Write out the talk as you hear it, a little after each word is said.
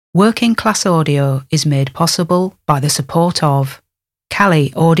Working Class Audio is made possible by the support of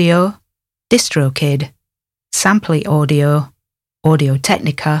Kali Audio, DistroKid, Sampley Audio,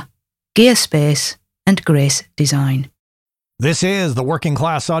 Audio-Technica, Gearspace, and Grace Design. This is the Working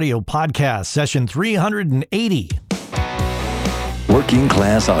Class Audio Podcast, session 380. Working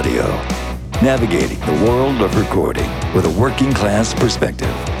Class Audio, navigating the world of recording with a working class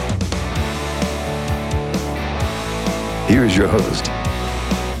perspective. Here's your host,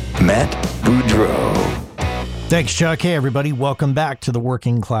 Matt Boudreau. Thanks, Chuck. Hey, everybody. Welcome back to the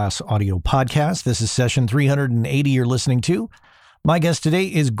Working Class Audio Podcast. This is session 380 you're listening to. My guest today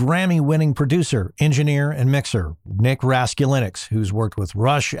is Grammy-winning producer, engineer, and mixer, Nick Raskulinecz, who's worked with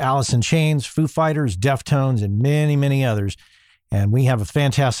Rush, Alice in Chains, Foo Fighters, Deftones, and many, many others. And we have a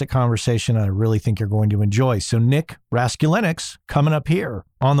fantastic conversation I really think you're going to enjoy. So Nick Raskulinecz coming up here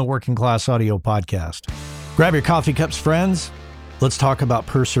on the Working Class Audio Podcast. Grab your coffee cups, friends. Let's talk about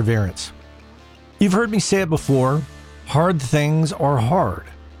perseverance. You've heard me say it before, hard things are hard.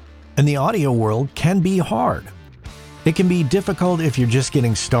 And the audio world can be hard. It can be difficult if you're just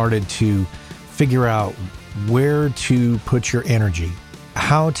getting started to figure out where to put your energy,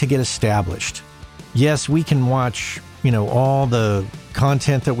 how to get established. Yes, we can watch, all the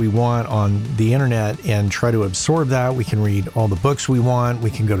content that we want on the internet and try to absorb that. We can read all the books we want. We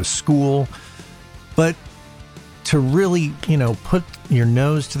can go to school. But to really, put your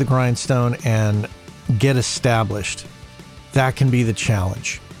nose to the grindstone and get established, that can be the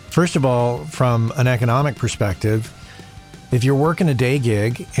challenge. First of all, from an economic perspective, if you're working a day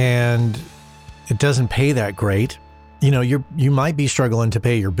gig and it doesn't pay that great, you might be struggling to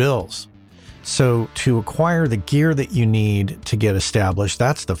pay your bills. So to acquire the gear that you need to get established,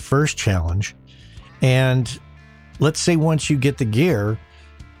 that's the first challenge. And let's say once you get the gear,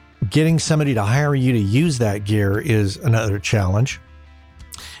 getting somebody to hire you to use that gear is another challenge.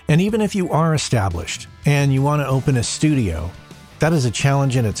 And even if you are established and you want to open a studio, that is a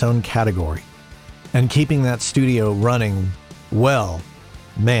challenge in its own category. And keeping that studio running well,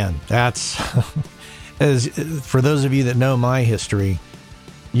 man, that's, as for those of you that know my history,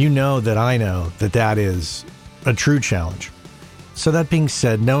 you know that I know that that is a true challenge. So that being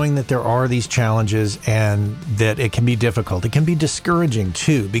said, knowing that there are these challenges and that it can be difficult, it can be discouraging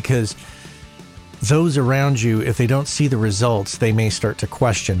too, because those around you, if they don't see the results, they may start to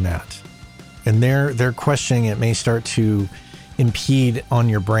question that. And their questioning it may start to impede on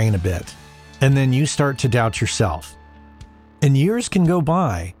your brain a bit. And then you start to doubt yourself. And years can go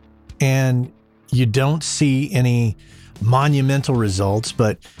by and you don't see any monumental results,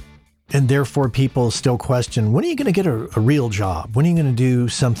 and therefore people still question, when are you going to get a real job? When are you going to do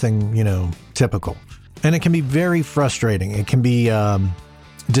something, typical? And it can be very frustrating. It can be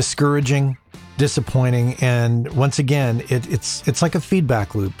discouraging, disappointing. And once again, it's like a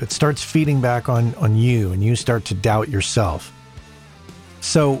feedback loop. It starts feeding back on you and you start to doubt yourself.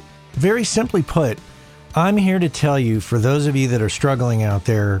 So very simply put, I'm here to tell you, for those of you that are struggling out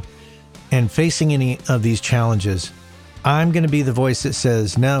there and facing any of these challenges, I'm going to be the voice that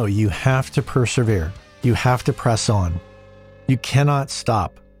says, no, you have to persevere. You have to press on. You cannot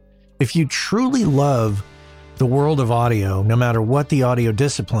stop. If you truly love the world of audio, no matter what the audio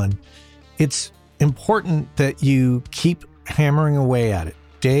discipline, it's important that you keep hammering away at it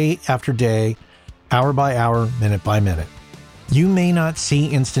day after day, hour by hour, minute by minute. You may not see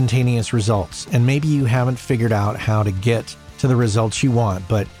instantaneous results, and maybe you haven't figured out how to get to the results you want,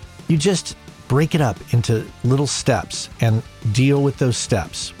 but you just break it up into little steps and deal with those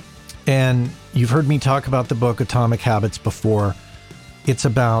steps. And you've heard me talk about the book Atomic Habits before. It's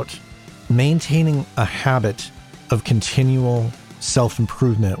about maintaining a habit of continual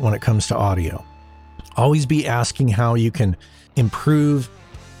self-improvement when it comes to audio. Always be asking how you can improve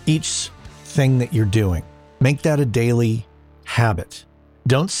each thing that you're doing. Make that a daily habit.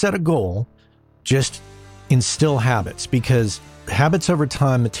 Don't set a goal, just instill habits, because habits over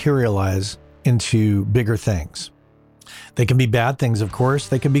time materialize into bigger things. They can be bad things, of course.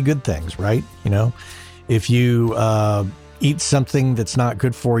 They can be good things, right? If you eat something that's not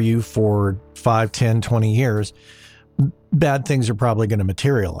good for you for 5, 10, 20 years, bad things are probably going to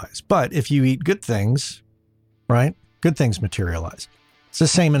materialize. But if you eat good things, right? Good things materialize. It's the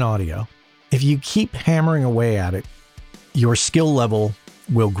same in audio. If you keep hammering away at it, your skill level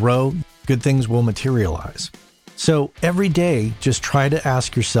will grow. Good things will materialize. So every day, just try to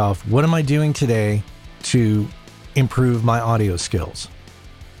ask yourself, what am I doing today to improve my audio skills?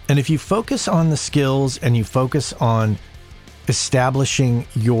 And if you focus on the skills and you focus on establishing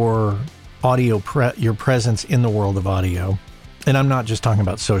your your presence in the world of audio, and I'm not just talking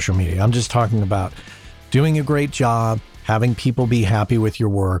about social media, I'm just talking about doing a great job, having people be happy with your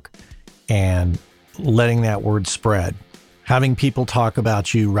work and letting that word spread, having people talk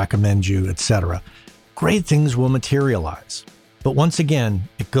about you, recommend you, etc. Great things will materialize. But once again,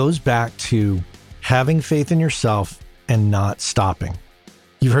 it goes back to having faith in yourself and not stopping.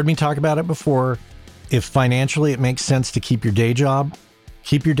 You've heard me talk about it before. If financially it makes sense to keep your day job,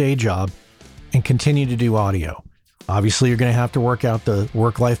 keep your day job and continue to do audio. Obviously, you're going to have to work out the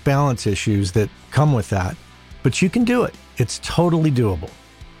work-life balance issues that come with that, but you can do it. It's totally doable.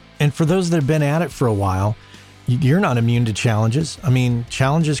 And for those that have been at it for a while, you're not immune to challenges. I mean,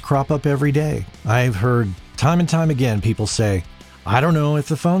 challenges crop up every day. I've heard time and time again, people say, I don't know if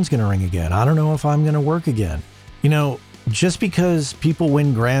the phone's going to ring again. I don't know if I'm going to work again. You know, just because people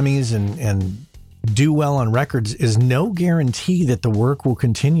win Grammys and do well on records is no guarantee that the work will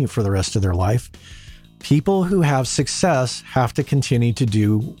continue for the rest of their life. People who have success have to continue to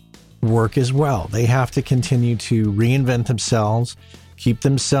do work as well. They have to continue to reinvent themselves, keep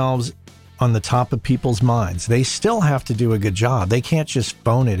themselves on the top of people's minds. They still have to do a good job. They can't just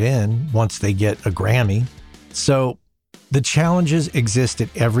phone it in once they get a Grammy. So the challenges exist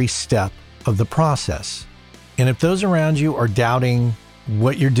at every step of the process. And if those around you are doubting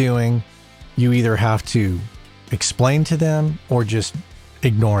what you're doing, you either have to explain to them or just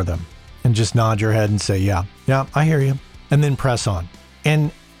ignore them and just nod your head and say, yeah, I hear you. And then press on.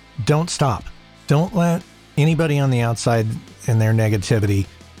 And don't stop. Don't let anybody on the outside and their negativity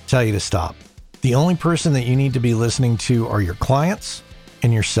tell you to stop. The only person that you need to be listening to are your clients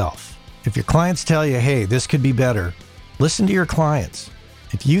and yourself. If your clients tell you, hey, this could be better, listen to your clients.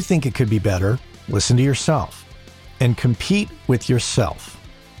 If you think it could be better, listen to yourself and compete with yourself.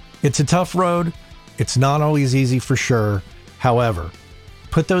 It's a tough road. It's not always easy for sure. However,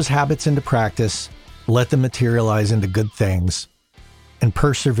 put those habits into practice, let them materialize into good things, and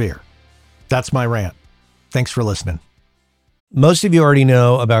persevere. That's my rant. Thanks for listening. Most of you already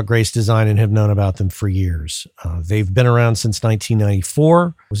know about Grace Design and have known about them for years. They've been around since 1994.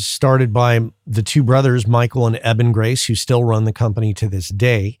 It was started by the two brothers, Michael and Eben Grace, who still run the company to this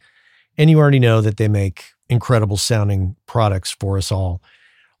day. And you already know that they make incredible sounding products for us all.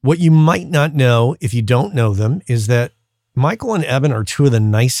 What you might not know if you don't know them is that Michael and Eben are two of the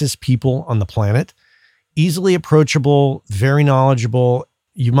nicest people on the planet, easily approachable, very knowledgeable.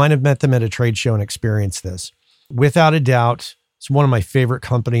 You might have met them at a trade show and experienced this. Without a doubt, it's one of my favorite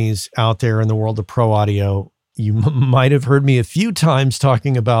companies out there in the world of pro audio. You might have heard me a few times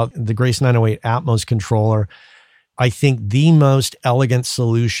talking about the Grace 908 Atmos controller. I think the most elegant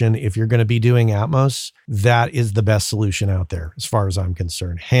solution, if you're going to be doing Atmos, that is the best solution out there, as far as I'm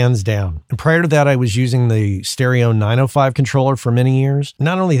concerned, hands down. And prior to that, I was using the Stereo 905 controller for many years.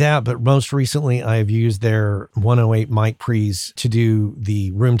 Not only that, but most recently, I've used their 108 mic pre's to do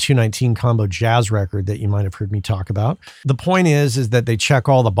the Room 219 combo jazz record that you might have heard me talk about. The point is that they check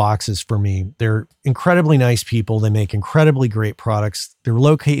all the boxes for me. They're incredibly nice people. They make incredibly great products. They're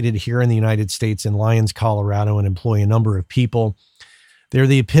located here in the United States in Lyons, Colorado, and employ a number of people. They're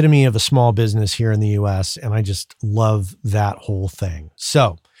the epitome of a small business here in the US, and I just love that whole thing.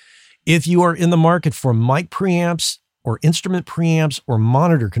 So if you are in the market for mic preamps or instrument preamps or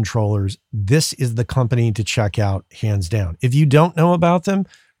monitor controllers, this is the company to check out, hands down. If you don't know about them,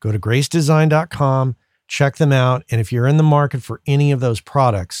 go to gracedesign.com, check them out. And if you're in the market for any of those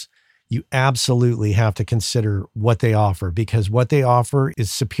products, you absolutely have to consider what they offer, because what they offer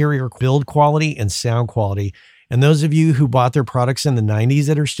is superior build quality and sound quality. And those of you who bought their products in the 90s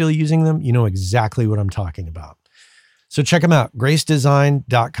that are still using them, you know exactly what I'm talking about. So check them out,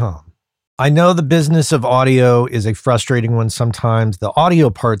 gracedesign.com. I know the business of audio is a frustrating one sometimes. The audio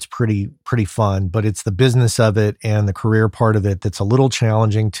part's pretty fun, but it's the business of it and the career part of it that's a little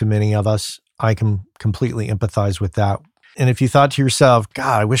challenging to many of us. I can completely empathize with that. And if you thought to yourself,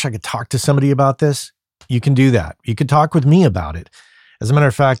 God, I wish I could talk to somebody about this, you can do that. You could talk with me about it. As a matter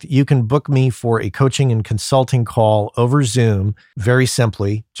of fact, you can book me for a coaching and consulting call over Zoom very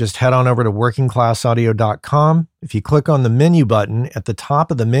simply. Just head on over to workingclassaudio.com. If you click on the menu button at the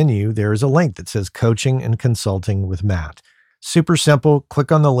top of the menu, there is a link that says Coaching and Consulting with Matt. Super simple.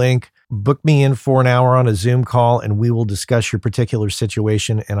 Click on the link, book me in for an hour on a Zoom call, and we will discuss your particular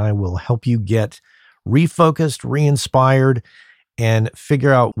situation, and I will help you get refocused, re-inspired, and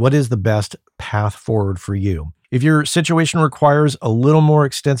figure out what is the best path forward for you. If your situation requires a little more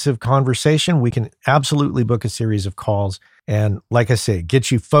extensive conversation, we can absolutely book a series of calls and, like I say,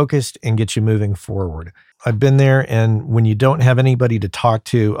 get you focused and get you moving forward. I've been there, and when you don't have anybody to talk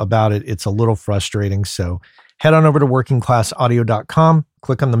to about it, it's a little frustrating. So head on over to workingclassaudio.com,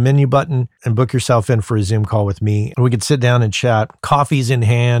 click on the menu button, and book yourself in for a Zoom call with me. And we could sit down and chat, coffee's in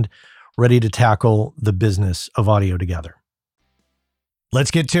hand. ready to tackle the business of audio together. Let's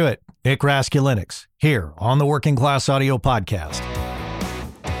get to it. Nick Raskulinecz here on the Working Class Audio Podcast.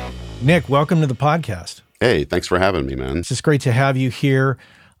 Nick, welcome to the podcast. Hey, thanks for having me, man. It's just great to have you here.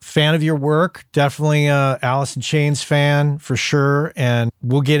 Fan of your work, definitely a Alice in Chains fan for sure. And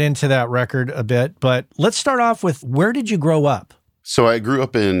we'll get into that record a bit. But let's start off with, where did you grow up? So I grew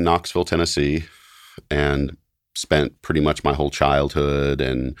up in Knoxville, Tennessee, and spent pretty much my whole childhood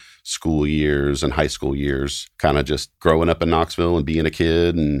and school years and high school years kind of just growing up in Knoxville and being a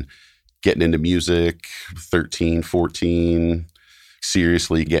kid and getting into music, 13, 14,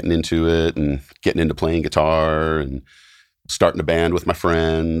 seriously getting into it and getting into playing guitar and starting a band with my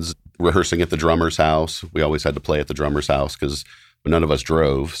friends, rehearsing at the drummer's house. We always had to play at the drummer's house because none of us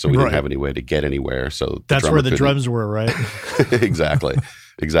drove, so we didn't have any way to get anywhere. So that's where the drums were, right?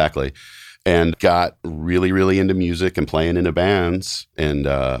 Exactly. And got really, really into music and playing in bands. And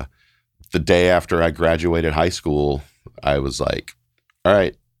the day after I graduated high school, I was like, all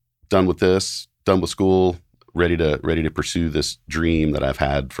right, done with this, done with school, ready to pursue this dream that I've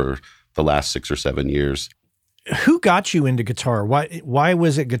had for the last 6 or 7 years. Who got you into guitar? Why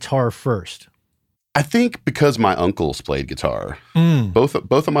was it guitar first? I think because my uncles played guitar. Both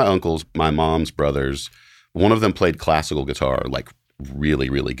of my uncles, my mom's brothers, one of them played classical guitar, like really,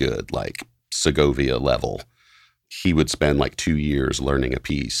 really good, like Segovia level. He would spend like 2 years learning a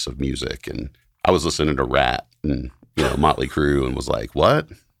piece of music, and I was listening to Rat and Motley Crue and was like, what?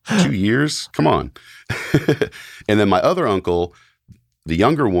 2 years? Come on. And then my other uncle, the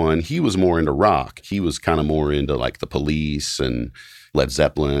younger one, he was more into rock. He was kind of more into like the Police and Led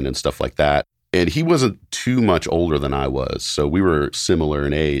Zeppelin and stuff like that. And he wasn't too much older than I was, so we were similar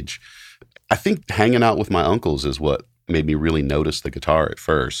in age. I think hanging out with my uncles is what made me really notice the guitar at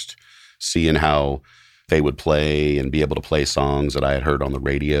first, seeing how they would play and be able to play songs that I had heard on the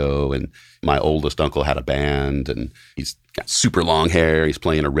radio. And my oldest uncle had a band, and he's got super long hair. He's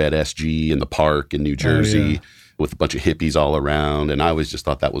playing a red SG in the park in New Jersey with a bunch of hippies all around. And I always just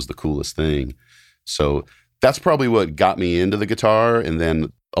thought that was the coolest thing. So that's probably what got me into the guitar. And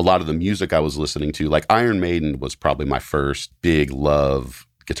then a lot of the music I was listening to, like Iron Maiden was probably my first big love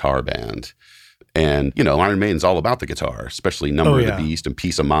guitar band. And, Iron Maiden's all about the guitar, especially Number of the Beast and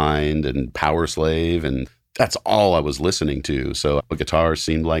Peace of Mind and Power Slave. And that's all I was listening to. So the guitar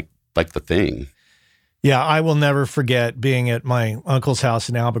seemed like the thing. Yeah, I will never forget being at my uncle's house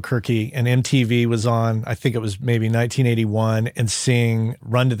in Albuquerque, and MTV was on, I think it was maybe 1981, and seeing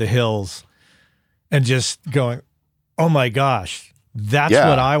Run to the Hills and just going, oh my gosh, that's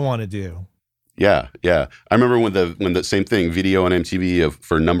what I want to do. Yeah. I remember when the same thing, video on MTV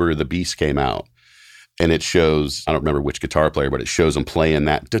for Number of the Beast came out. And it shows, I don't remember which guitar player, but it shows them playing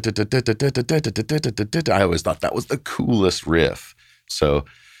that. I always thought that was the coolest riff. So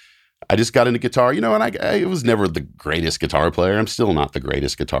I just got into guitar, and I was never the greatest guitar player. I'm still not the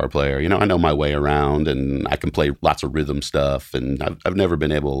greatest guitar player. I know my way around, and I can play lots of rhythm stuff. And I've never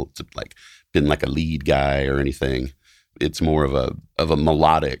been able to been like a lead guy or anything. It's more of a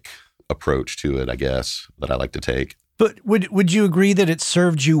melodic approach to it, I guess, that I like to take. But would you agree that it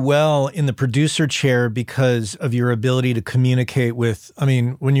served you well in the producer chair because of your ability to communicate with,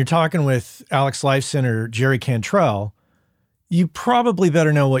 when you're talking with Alex Lifeson or Jerry Cantrell, you probably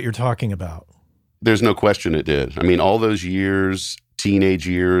better know what you're talking about. There's no question it did. All those years, teenage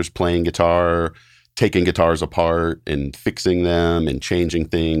years, playing guitar, taking guitars apart and fixing them and changing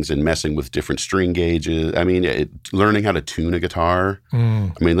things and messing with different string gauges. Learning how to tune a guitar.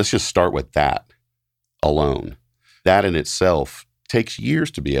 Let's just start with that alone. That in itself takes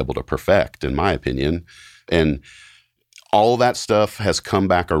years to be able to perfect, in my opinion. And all that stuff has come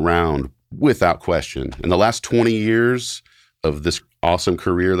back around without question. In the last 20 years of this awesome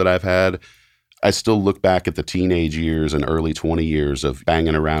career that I've had, I still look back at the teenage years and early 20 years of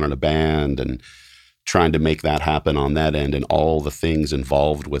banging around in a band and trying to make that happen on that end and all the things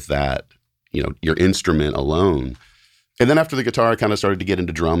involved with that, your instrument alone. And then after the guitar, I kind of started to get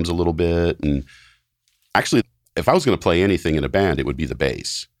into drums a little bit. And actually, if I was going to play anything in a band, it would be the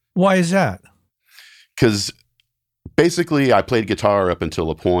bass. Why is that? Because basically I played guitar up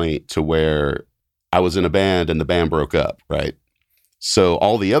until a point to where I was in a band and the band broke up, right? So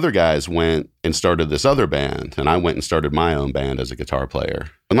all the other guys went and started this other band, and I went and started my own band as a guitar player.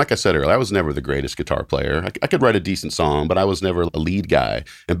 And like I said earlier, I was never the greatest guitar player. I could write a decent song, but I was never a lead guy.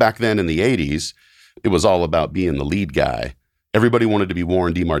 And back then in the 80s, it was all about being the lead guy. Everybody wanted to be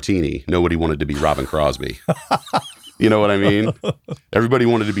Warren DeMartini. Nobody wanted to be Robin Crosby. You know what I mean? Everybody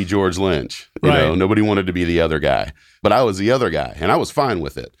wanted to be George Lynch. You know, nobody wanted to be the other guy. But I was the other guy, and I was fine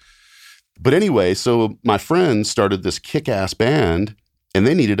with it. But anyway, so my friends started this kick-ass band, and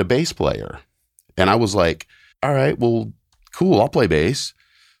they needed a bass player. And I was like, all right, well, cool, I'll play bass.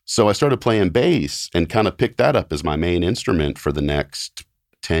 So I started playing bass and kind of picked that up as my main instrument for the next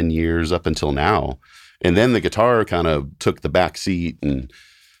 10 years up until now. And then the guitar kind of took the back seat, and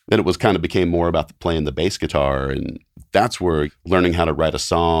then it was kind of became more about playing the bass guitar. And that's where learning how to write a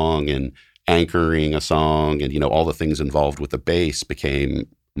song and anchoring a song and, all the things involved with the bass became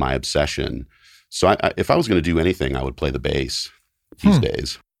my obsession. So if I was going to do anything, I would play the bass these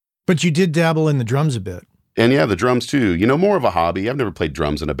days. But you did dabble in the drums a bit. And yeah, the drums too. More of a hobby. I've never played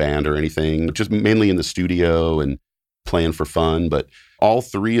drums in a band or anything, just mainly in the studio and playing for fun. But all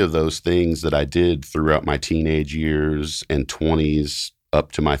three of those things that I did throughout my teenage years and 20s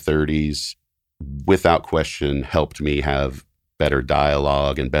up to my 30s, without question, helped me have better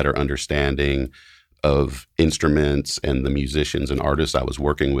dialogue and better understanding of instruments and the musicians and artists I was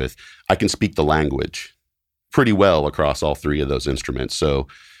working with. I can speak the language pretty well across all three of those instruments. So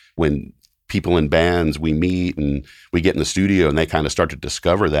when people in bands, we meet and we get in the studio and they kind of start to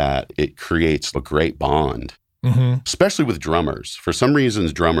discover that, it creates a great bond, especially with drummers. For some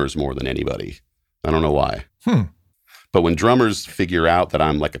reasons, drummers more than anybody. I don't know why. But when drummers figure out that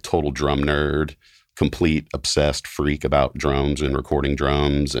I'm like a total drum nerd, complete obsessed freak about drums and recording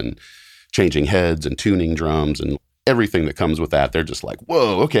drums and changing heads and tuning drums and everything that comes with that, they're just like,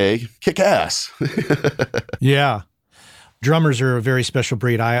 whoa, okay, kick ass. Yeah. Drummers are a very special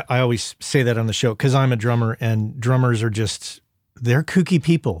breed. I always say that on the show because I'm a drummer, and drummers are they're kooky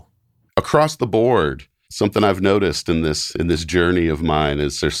people. Across the board, something I've noticed in this journey of mine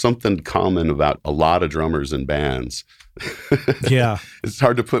is there's something common about a lot of drummers in bands. Yeah. It's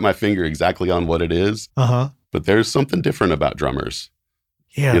hard to put my finger exactly on what it is, but there's something different about drummers.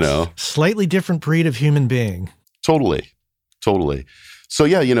 Yeah, slightly different breed of human being. Totally. So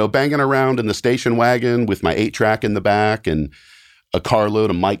yeah, banging around in the station wagon with my 8-track in the back and a carload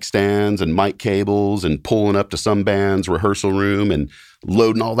of mic stands and mic cables and pulling up to some band's rehearsal room and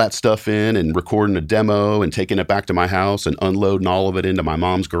loading all that stuff in and recording a demo and taking it back to my house and unloading all of it into my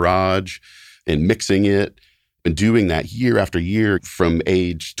mom's garage and mixing it and doing that year after year from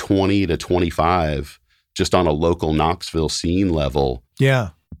age 20 to 25, just on a local Knoxville scene level. Yeah.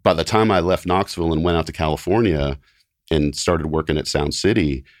 By the time I left Knoxville and went out to California and started working at Sound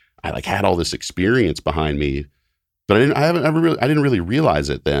City, I had all this experience behind me, but I didn't really realize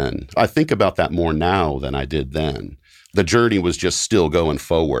it then. I think about that more now than I did then. The journey was just still going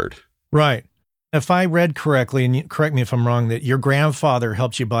forward. Right. If I read correctly, and correct me if I'm wrong, that your grandfather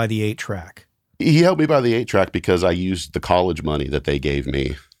helped you buy the 8-track. He helped me buy the 8-track because I used the college money that they gave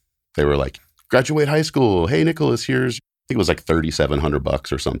me. They were like, graduate high school. Hey, Nicholas, I think it was like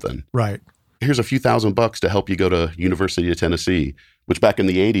 $3,700 or something. Right. Here's a few $1,000 to help you go to University of Tennessee, which back in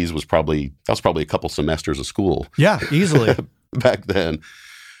the 80s was probably a couple semesters of school. Yeah, easily. Back then.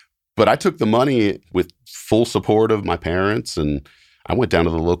 But I took the money with full support of my parents, and I went down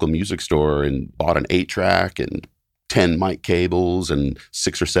to the local music store and bought an 8-track and 10 mic cables and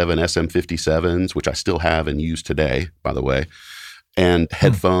 6 or 7 SM57s, which I still have and use today, by the way, and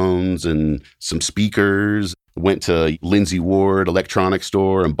headphones and some speakers. Went to Lindsay Ward electronics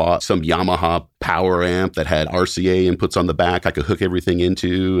store and bought some Yamaha power amp that had RCA inputs on the back I could hook everything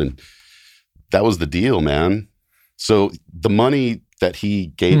into. And that was the deal, man. So the money that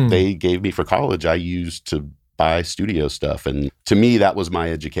they gave me for college, I used to buy studio stuff. And to me, that was my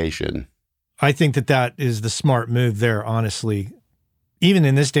education. I think that is the smart move there, honestly. Even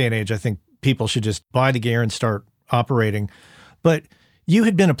in this day and age, I think people should just buy the gear and start operating. But you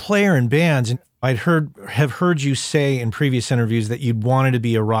had been a player in bands, and I've heard you say in previous interviews that you'd wanted to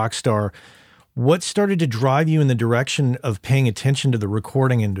be a rock star. What started to drive you in the direction of paying attention to the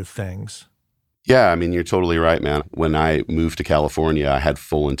recording end of things? Yeah, I mean, you're totally right, man. When I moved to California, I had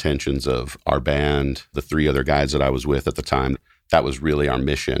full intentions of our band, the 3 other guys that I was with at the time. That was really our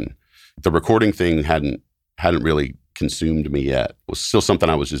mission. The recording thing hadn't really consumed me yet. It was still something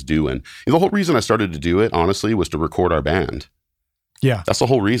I was just doing. And the whole reason I started to do it, honestly, was to record our band. Yeah. That's the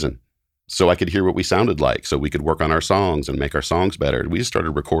whole reason. So I could hear what we sounded like, so we could work on our songs and make our songs better. We just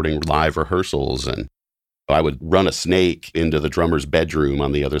started recording live rehearsals, and I would run a snake into the drummer's bedroom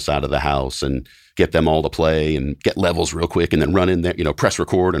on the other side of the house and get them all to play and get levels real quick and then run in there, press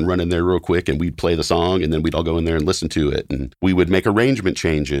record and run in there real quick, and we'd play the song, and then we'd all go in there and listen to it. And we would make arrangement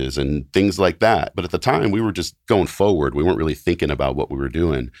changes and things like that. But at the time, we were just going forward. We weren't really thinking about what we were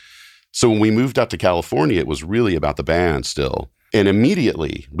doing. So when we moved out to California, it was really about the band still. And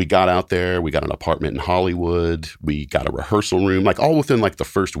immediately we got out there, we got an apartment in Hollywood, we got a rehearsal room, all within the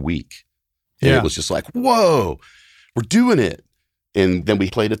first week. And it was just like, whoa, we're doing it. And then we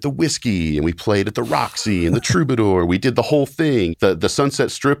played at the Whiskey, and we played at the Roxy and the Troubadour. We did the whole thing. The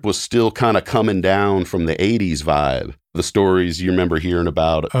Sunset Strip was still kind of coming down from the 80s vibe. The stories you remember hearing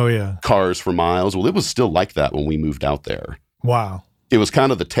about, oh yeah, Cars for Miles. Well, it was still like that when we moved out there. Wow. It was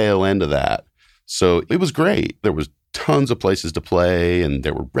kind of the tail end of that. So it was great. There was tons of places to play, and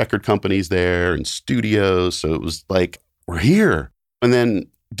there were record companies there and studios. So it was like, we're here. And then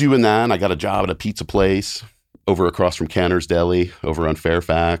doing that, I got a job at a pizza place over across from Canner's Deli over on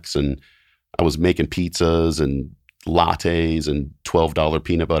Fairfax. And I was making pizzas and lattes and $12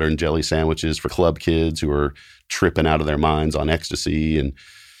 peanut butter and jelly sandwiches for club kids who were tripping out of their minds on ecstasy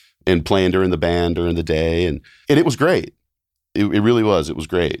and playing during the band during the day. And it was great. It really was. It was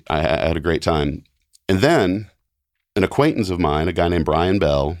great. I had a great time. And then an acquaintance of mine, a guy named Brian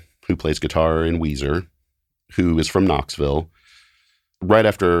Bell, who plays guitar in Weezer, who is from Knoxville, right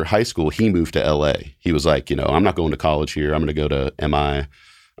after high school, he moved to LA. He was like, I'm not going to college here. I'm going to go to MI.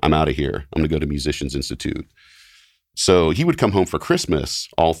 I'm out of here. I'm going to go to Musicians Institute. So he would come home for Christmas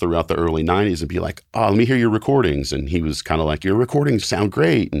all throughout the early 90s and be like, oh, let me hear your recordings. And he was kind of like, your recordings sound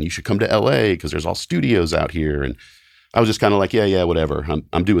great, and you should come to LA because there's all studios out here. And I was just kind of like, yeah, whatever.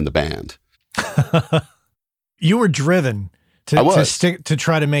 I'm doing the band. You were driven to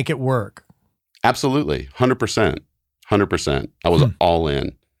try to make it work. Absolutely. 100%. 100%. I was all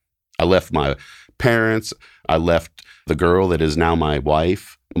in. I left my parents. I left the girl that is now my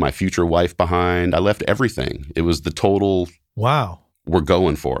wife, my future wife behind. I left everything. It was the total, wow, we're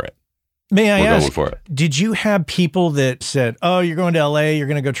going for it. May I ask, going for it. Did you have people that said, oh, you're going to LA, you're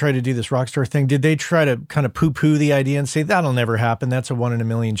going to go try to do this rock star thing? Did they try to kind of poo-poo the idea and say, that'll never happen, that's a 1 in a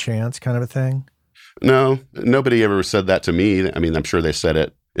million chance kind of a thing? No, nobody ever said that to me. I mean, I'm sure they said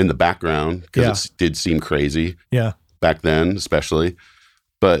it in the background because it did seem crazy. Yeah. Back then, especially.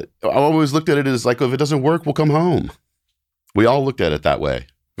 But I always looked at it as like, if it doesn't work, we'll come home. We all looked at it that way.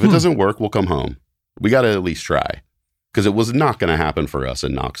 If it doesn't work, we'll come home. We got to at least try, because it was not going to happen for us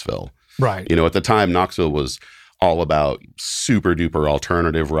in Knoxville. Right. At the time, Knoxville was all about super duper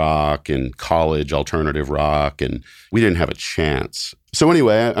alternative rock and college alternative rock, and we didn't have a chance. So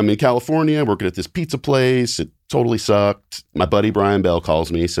anyway, I'm in California working at this pizza place. It totally sucked. My buddy Brian Bell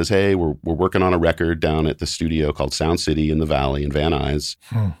calls me, says, hey, we're working on a record down at the studio called Sound City in the Valley in Van Nuys,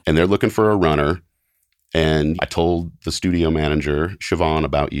 and they're looking for a runner. And I told the studio manager, Siobhan,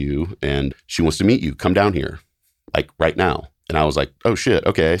 about you, and she wants to meet you. Come down here, like right now. And I was like, oh shit,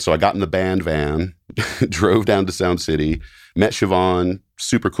 okay. So I got in the band van, drove down to Sound City, met Siobhan,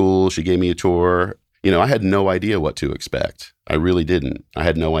 super cool. She gave me a tour. I had no idea what to expect. I really didn't. I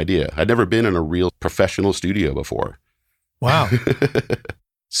had no idea. I'd never been in a real professional studio before. Wow.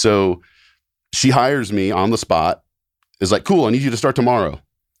 So she hires me on the spot, is like, cool, I need you to start tomorrow.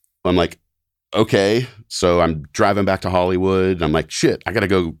 I'm like, okay. So I'm driving back to Hollywood. I'm like, shit, I got to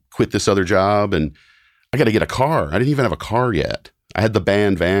go quit this other job, and I got to get a car. I didn't even have a car yet. I had the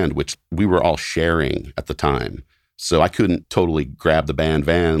band van, which we were all sharing at the time. So I couldn't totally grab the band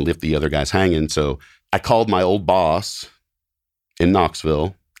van and lift the other guys hanging. So I called my old boss in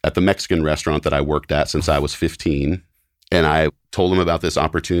Knoxville at the Mexican restaurant that I worked at since I was 15. And I told him about this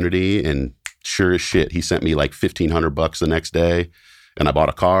opportunity, and sure as shit, he sent me like $1,500 the next day. And I bought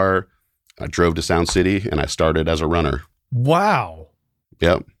a car. I drove to Sound City, and I started as a runner. Wow.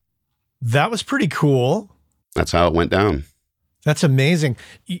 Yep. That was pretty cool. That's how it went down. That's amazing.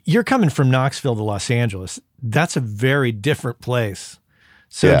 You're coming from Knoxville to Los Angeles. That's a very different place.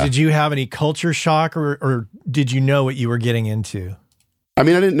 So Did you have any culture shock, or did you know what you were getting into? I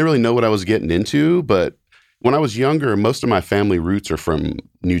mean, I didn't really know what I was getting into, but when I was younger, most of my family roots are from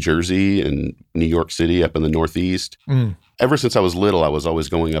New Jersey and New York City up in the Northeast. Ever since I was little, I was always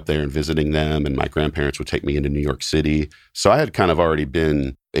going up there and visiting them, and my grandparents would take me into New York City. So I had kind of already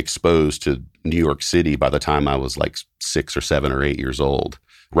been exposed to New York City by the time I was like 6 or 7 or 8 years old.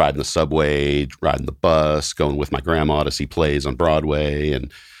 Riding the subway, riding the bus, going with my grandma to see plays on Broadway.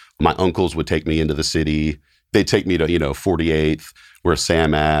 And my uncles would take me into the city. They'd take me to, 48th, where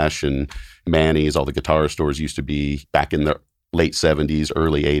Sam Ash and Manny's, all the guitar stores used to be back in the late 70s,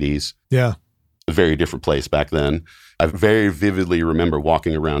 early 80s. Yeah. A very different place back then. I very vividly remember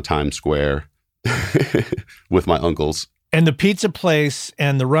walking around Times Square with my uncles. And the pizza place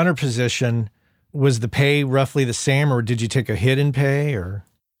and the runner position, was the pay roughly the same, or did you take a hit in pay, or?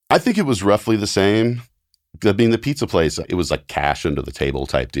 I think it was roughly the same. I mean, the pizza place, it was like cash under the table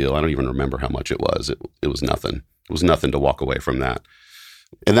type deal. I don't even remember how much it was. It was nothing. It was nothing to walk away from that.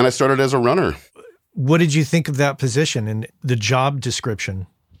 And then I started as a runner. What did you think of that position and the job description?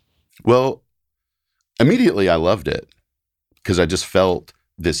 Well, immediately I loved it, because I just felt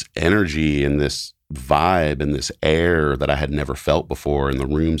this energy and this vibe and this air that I had never felt before in the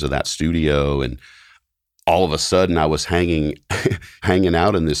rooms of that studio. And all of a sudden I was hanging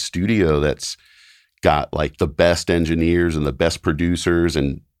out in this studio that's got like the best engineers and the best producers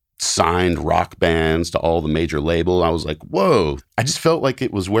and signed rock bands to all the major labels. I was like, whoa, I just felt like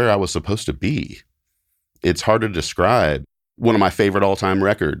it was where I was supposed to be. It's hard to describe. One of my favorite all-time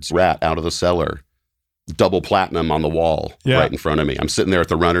records, Rat, Out of the Cellar, double platinum on the wall right in front of me. I'm sitting there at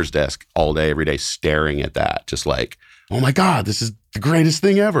the runner's desk all day, every day, staring at that, just like, oh my God, this is the greatest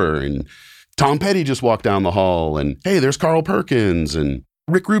thing ever. And Tom Petty just walked down the hall, and hey, there's Carl Perkins, and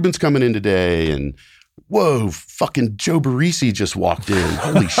Rick Rubin's coming in today, and whoa, fucking Joe Barresi just walked in.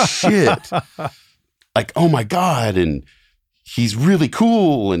 Holy shit. Like, oh my God. And he's really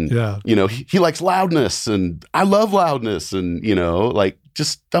cool. And, you know, he likes loudness, and I love loudness, and, you know, like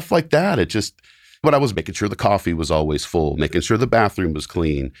just stuff like that. But I was making sure the coffee was always full, making sure the bathroom was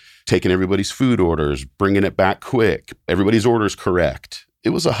clean, taking everybody's food orders, bringing it back quick, everybody's orders correct. It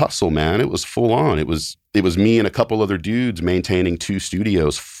was a hustle, man. It was full on. It was me and a couple other dudes maintaining 2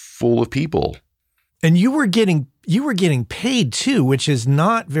 studios full of people. And you were getting paid too, which is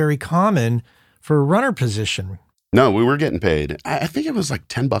not very common for a runner position. No, we were getting paid. I think it was like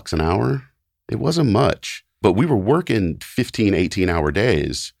 $10 an hour. It wasn't much, but we were working 15, 18-hour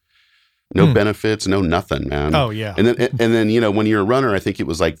days. No benefits, no nothing, man. Oh yeah. And then, you know, when you're a runner, I think it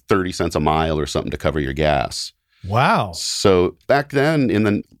was like 30 cents a mile or something to cover your gas. Wow. So back then in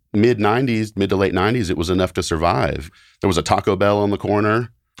the mid to late 90s, it was enough to survive. There was a Taco Bell on the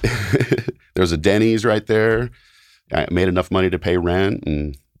corner. There was a Denny's right there. I made enough money to pay rent,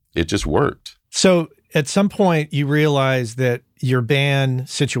 and it just worked. So at some point you realized that your band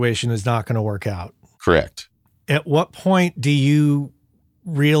situation is not going to work out. Correct. At what point do you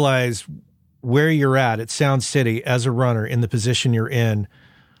realize where you're at Sound City as a runner in the position you're in,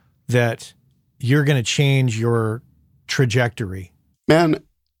 that you're going to change your trajectory? Man,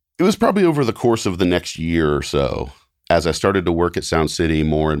 it was probably over the course of the next year or so, as I started to work at Sound City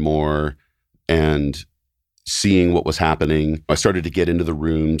more and more and seeing what was happening. I started to get into the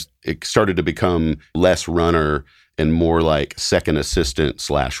rooms. It started to become less runner and more like second assistant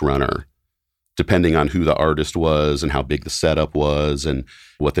 / runner, depending on who the artist was and how big the setup was and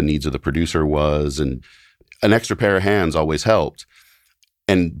what the needs of the producer was. And an extra pair of hands always helped.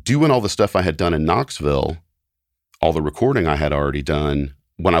 And doing all the stuff I had done in Knoxville, all the recording I had already done,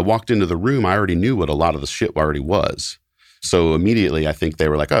 when I walked into the room, I already knew what a lot of the shit already was. So immediately, I think they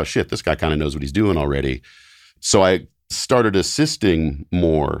were like, oh shit, this guy kind of knows what he's doing already. So I started assisting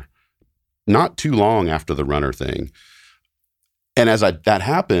more, not too long after the runner thing. And as that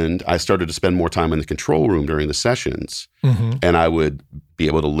happened, I started to spend more time in the control room during the sessions. Mm-hmm. And I would be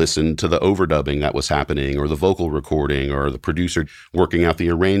able to listen to the overdubbing that was happening, or the vocal recording, or the producer working out the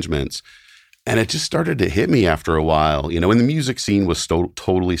arrangements. And it just started to hit me after a while, you know, and the music scene was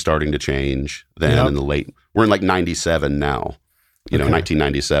totally starting to change then in the late, we're in like 97 now, you know,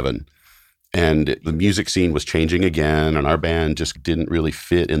 1997. And the music scene was changing again, and our band just didn't really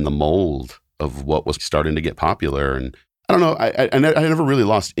fit in the mold of what was starting to get popular. And I don't know, I never really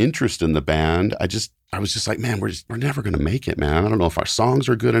lost interest in the band. I was just like, man, we're never going to make it, man. I don't know if our songs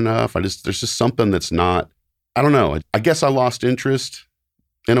are good enough. There's just something that's not, I don't know. I guess I lost interest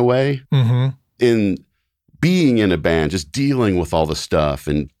in a way in being in a band, just dealing with all the stuff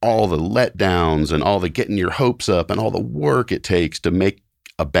and all the letdowns and all the getting your hopes up and all the work it takes to make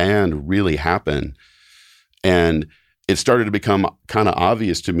a band really happen. And it started to become kind of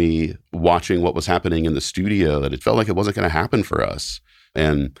obvious to me watching what was happening in the studio that it felt like it wasn't going to happen for us.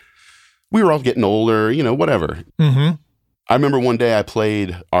 And we were all getting older, you know, whatever. Mm-hmm. I remember one day I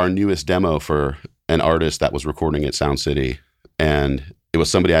played our newest demo for an artist that was recording at Sound City, and it was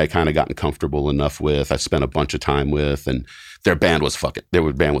somebody I had kind of gotten comfortable enough with. I spent a bunch of time with, and their band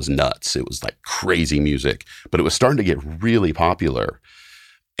was nuts. It was like crazy music, but it was starting to get really popular.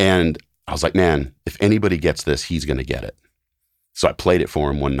 And I was like, man, if anybody gets this, he's going to get it. So I played it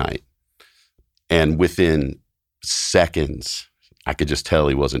for him one night, and within seconds, I could just tell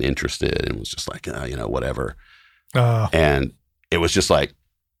he wasn't interested and was just like, you know, whatever. And it was just like,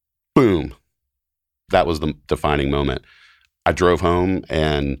 boom. That was the defining moment. I drove home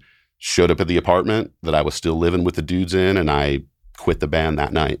and showed up at the apartment that I was still living with the dudes in, and I quit the band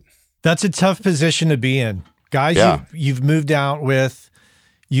that night. That's a tough position to be in. Guys you've moved out with,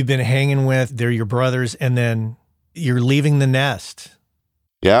 you've been hanging with, they're your brothers, and then you're leaving the nest.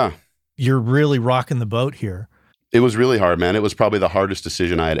 Yeah. You're really rocking the boat here. It was really hard, man. It was probably the hardest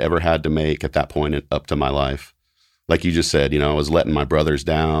decision I had ever had to make at that point up to my life. Like you just said, you know, I was letting my brothers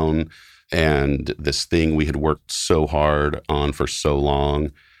down, and this thing we had worked so hard on for so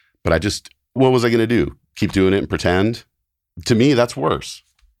long. But What was I going to do? Keep doing it and pretend? To me, that's worse.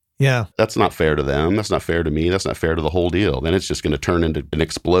 Yeah. That's not fair to them. That's not fair to me. That's not fair to the whole deal. Then it's just going to turn into an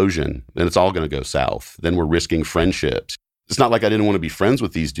explosion. Then it's all going to go south. Then we're risking friendships. It's not like I didn't want to be friends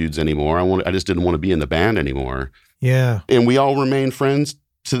with these dudes anymore. I just didn't want to be in the band anymore. Yeah. And we all remain friends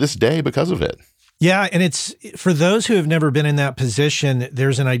to this day because of it. Yeah. And it's for those who have never been in that position,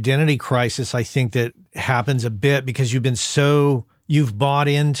 there's an identity crisis, I think, that happens a bit because you've bought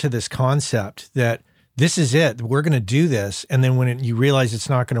into this concept that this is it. We're going to do this. And then when you realize it's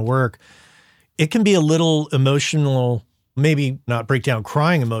not going to work, it can be a little emotional, maybe not break down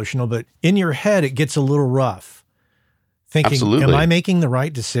crying emotional, but in your head, it gets a little rough. Thinking, Absolutely. Am I making the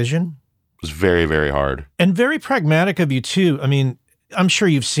right decision? It was very, very hard. And very pragmatic of you too. I mean, I'm sure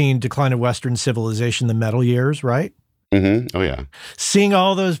you've seen Decline of Western Civilization, the metal years, right? Mm-hmm. Oh, yeah. Seeing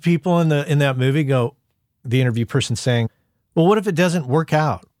all those people in that movie go, the interview person saying, well, what if it doesn't work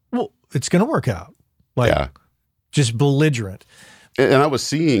out? Well, it's going to work out. Just belligerent. And I was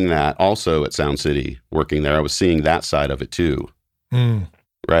seeing that also at Sound City, working there. I was seeing that side of it too.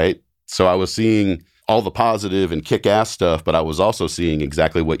 Right? So I was seeing all the positive and kick-ass stuff, but I was also seeing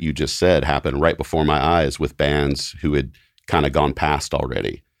exactly what you just said happen right before my eyes with bands who had kind of gone past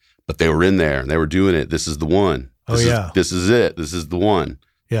already. But they were in there and they were doing it. This is the one. This is it. This is the one.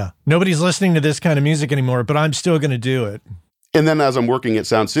 Yeah. Nobody's listening to this kind of music anymore, but I'm still going to do it. And then as I'm working at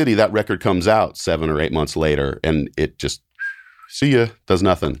Sound City, that record comes out 7 or 8 months later, and it just, see ya, does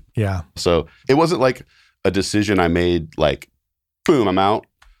nothing. Yeah. So it wasn't like a decision I made like, boom, I'm out.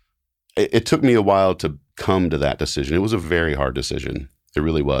 It took me a while to come to that decision. It was a very hard decision. It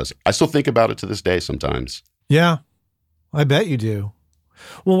really was. I still think about it to this day sometimes. Yeah, I bet you do.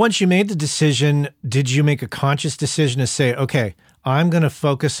 Well, once you made the decision, did you make a conscious decision to say, okay, I'm going to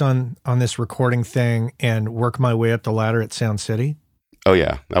focus on this recording thing and work my way up the ladder at Sound City? Oh,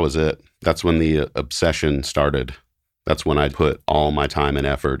 yeah. That was it. That's when the obsession started. That's when I put all my time and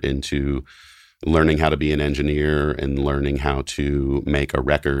effort into learning how to be an engineer and learning how to make a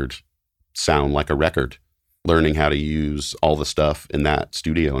record sound like a record, learning how to use all the stuff in that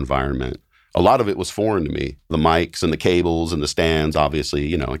studio environment. A lot of it was foreign to me. The mics and the cables and the stands,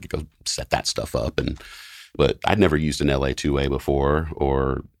 obviously, I could go set that stuff up. But I'd never used an LA2A before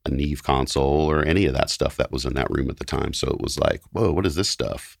or a Neve console or any of that stuff that was in that room at the time. So it was like, whoa, what is this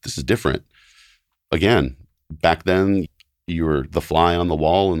stuff? This is different. Again, back then, you were the fly on the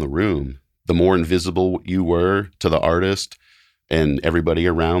wall in the room. The more invisible you were to the artist and everybody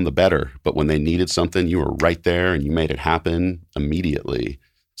around, the better. But when they needed something, you were right there and you made it happen immediately.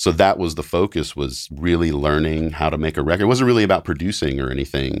 So that was the focus, was really learning how to make a record. It wasn't really about producing or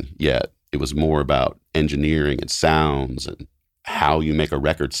anything yet. It was more about engineering and sounds and how you make a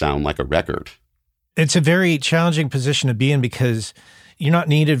record sound like a record. It's a very challenging position to be in because you're not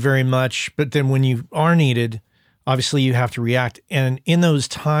needed very much, but then when you are needed, obviously you have to react. And in those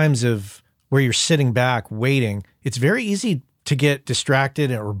times of where you're sitting back waiting, it's very easy to get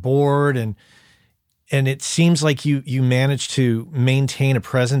distracted or bored. And it seems like you manage to maintain a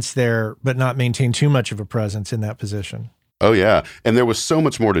presence there, but not maintain too much of a presence in that position. Oh, yeah. And there was so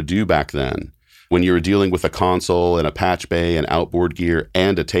much more to do back then. When you were dealing with a console and a patch bay and outboard gear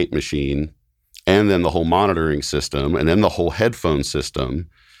and a tape machine, and then the whole monitoring system, and then the whole headphone system,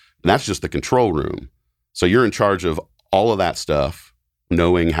 and that's just the control room. So you're in charge of all of that stuff,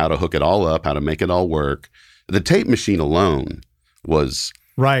 knowing how to hook it all up, how to make it all work. The tape machine alone was,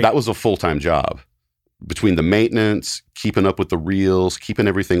 that was a full-time job. Between the maintenance, keeping up with the reels, keeping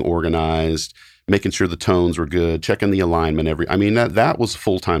everything organized, making sure the tones were good, checking the alignment. That was a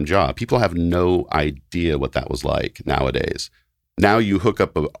full-time job. People have no idea what that was like nowadays. Now you hook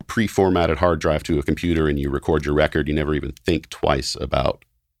up a pre-formatted hard drive to a computer and you record your record. You never even think twice about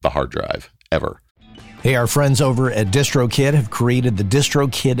the hard drive, ever. Hey, our friends over at DistroKid have created the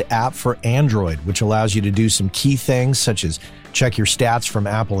DistroKid app for Android, which allows you to do some key things such as check your stats from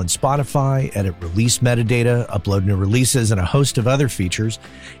Apple and Spotify, edit release metadata, upload new releases, and a host of other features.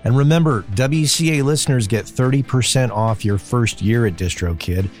 And remember, WCA listeners get 30% off your first year at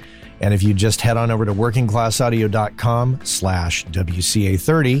DistroKid. And if you just head on over to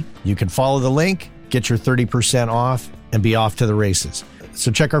workingclassaudio.com/WCA30, you can follow the link, get your 30% off, and be off to the races. So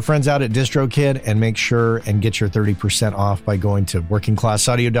check our friends out at DistroKid and make sure and get your 30% off by going to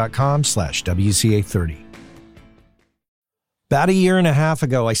workingclassaudio.com/WCA30. About a year and a half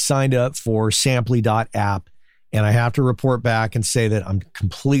ago, I signed up for Samply.app, and I have to report back and say that I'm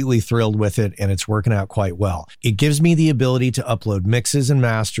completely thrilled with it, and it's working out quite well. It gives me the ability to upload mixes and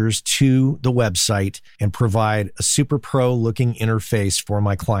masters to the website and provide a super pro looking interface for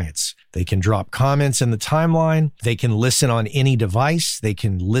my clients. They can drop comments in the timeline. They can listen on any device. They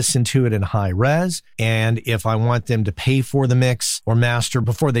can listen to it in high res. And if I want them to pay for the mix or master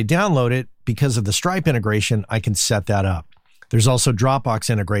before they download it, because of the Stripe integration, I can set that up. There's also Dropbox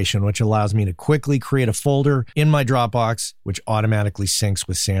integration, which allows me to quickly create a folder in my Dropbox, which automatically syncs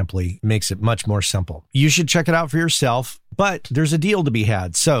with Samply, makes it much more simple. You should check it out for yourself, but there's a deal to be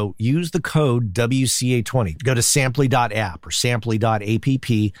had. So use the code WCA20. Go to Samply.app or Samply.app.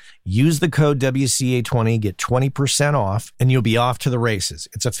 Use the code WCA20, get 20% off, and you'll be off to the races.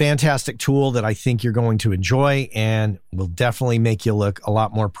 It's a fantastic tool that I think you're going to enjoy and will definitely make you look a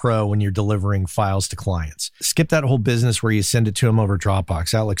lot more pro when you're delivering files to clients. Skip that whole business where you send it to them over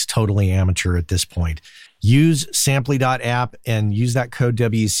Dropbox. That looks totally amateur at this point. Use Samply.app and use that code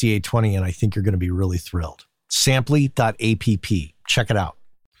WCA20, and I think you're going to be really thrilled. Samply.app. Check it out.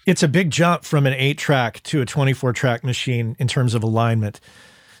 It's a big jump from an 8-track to a 24-track machine in terms of alignment.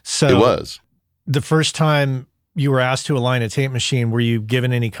 So it was. The first time you were asked to align a tape machine, were you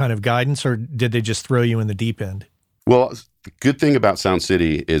given any kind of guidance, or did they just throw you in the deep end? Well, the good thing about Sound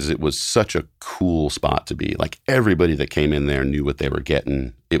City is it was such a cool spot to be. Like, everybody that came in there knew what they were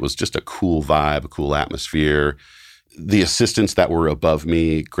getting. It was just a cool vibe, a cool atmosphere. The assistants that were above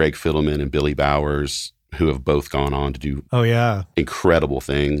me, Greg Fiddleman and Billy Bowers, who have both gone on to do incredible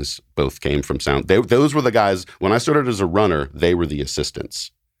things, both came from Sound. Those were the guys. When I started as a runner, they were the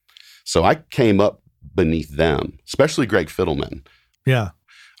assistants. So I came up beneath them, especially Greg Fiddleman. Yeah.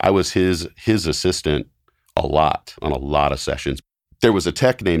 I was his assistant a lot on a lot of sessions. There was a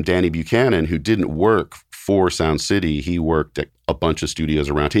tech named Danny Buchanan who didn't work for Sound City. He worked at a bunch of studios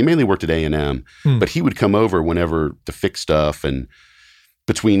around. He mainly worked at A&M, but he would come over whenever to fix stuff. And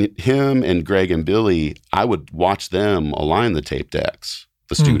between him and Greg and Billy, I would watch them align the tape decks,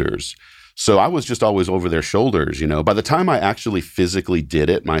 the Studers. So I was just always over their shoulders, you know. By the time I actually physically did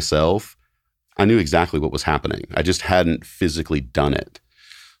it myself, I knew exactly what was happening. I just hadn't physically done it.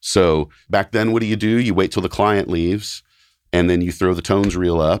 So back then, what do? You wait till the client leaves, and then you throw the tones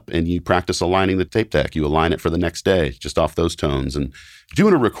reel up and you practice aligning the tape deck. You align it for the next day, just off those tones. And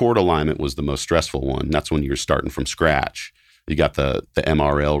doing a record alignment was the most stressful one. That's when you're starting from scratch. You got the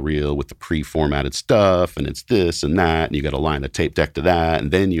MRL reel with the pre-formatted stuff, and it's this and that, and you got to align a tape deck to that, and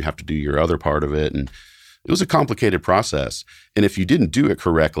then you have to do your other part of it. And it was a complicated process. And if you didn't do it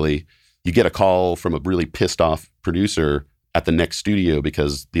correctly, you get a call from a really pissed off producer at the next studio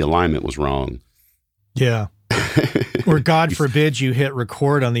because the alignment was wrong. Yeah. Or God forbid you hit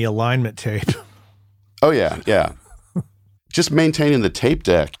record on the alignment tape. Oh, yeah, yeah. Just maintaining the tape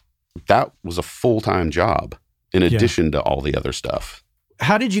deck, that was a full-time job in addition to all the other stuff.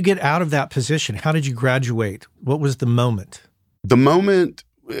 How did you get out of that position? How did you graduate? What was the moment? The moment,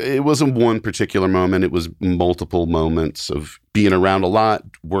 it wasn't one particular moment. It was multiple moments of being around a lot,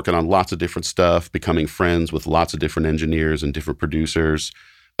 working on lots of different stuff, becoming friends with lots of different engineers and different producers.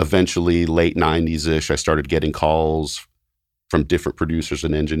 Eventually, late 90s-ish, I started getting calls from different producers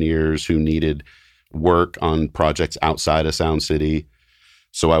and engineers who needed work on projects outside of Sound City.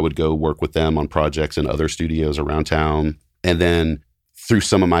 So I would go work with them on projects in other studios around town. And then through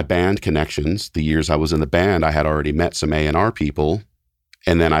some of my band connections, the years I was in the band, I had already met some A&R people.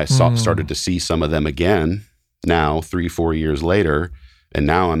 And then I started to see some of them again now, 3-4 years later. And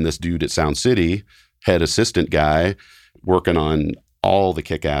now I'm this dude at Sound City, head assistant guy, working on all the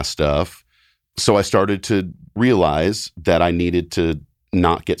kick-ass stuff. So I started to realize that I needed to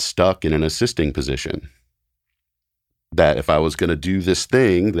not get stuck in an assisting position. That if I was going to do this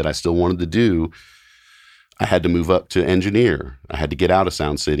thing that I still wanted to do, I had to move up to engineer. I had to get out of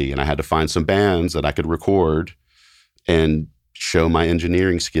Sound City, and I had to find some bands that I could record and show my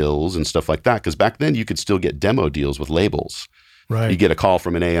engineering skills and stuff like that. Because back then, you could still get demo deals with labels. Right. You get a call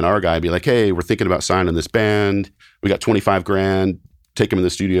from an A&R guy, be like, hey, we're thinking about signing this band. We got $25,000. Take them in the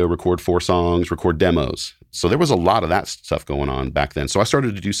studio, record 4 songs, record demos. So there was a lot of that stuff going on back then. So I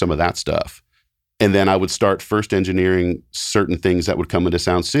started to do some of that stuff. And then I would start first engineering certain things that would come into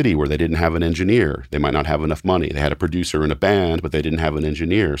Sound City where they didn't have an engineer. They might not have enough money. They had a producer and a band, but they didn't have an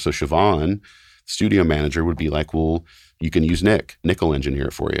engineer. So Siobhan, studio manager, would be like, well, you can use Nick. Nick will engineer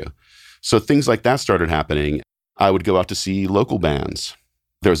it for you. So things like that started happening. I would go out to see local bands.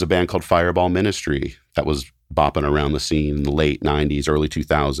 There was a band called Fireball Ministry that was bopping around the scene in the late 90s, early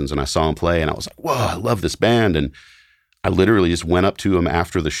 2000s. And I saw them play and I was like, whoa, I love this band. And I literally just went up to him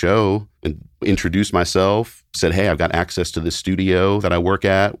after the show and introduced myself, said, hey, I've got access to this studio that I work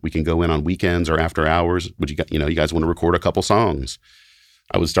at. We can go in on weekends or after hours. Would you guys want to record a couple songs?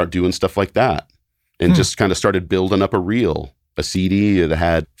 I would start doing stuff like that and just kind of started building up a reel, a CD that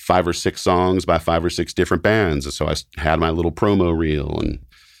had 5 or 6 songs by 5 or 6 different bands. And so I had my little promo reel, and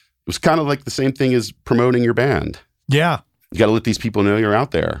it was kind of like the same thing as promoting your band. Yeah. You got to let these people know you're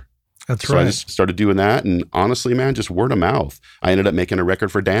out there. That's so right. I just started doing that. And honestly, man, just word of mouth. I ended up making a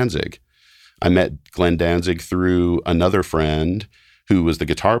record for Danzig. I met Glenn Danzig through another friend who was the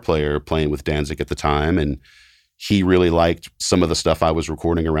guitar player playing with Danzig at the time. And he really liked some of the stuff I was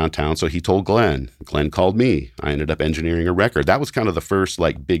recording around town. So he told Glenn. Glenn called me. I ended up engineering a record. That was kind of the first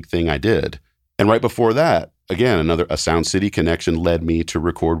like big thing I did. And right before that, again, a Sound City connection led me to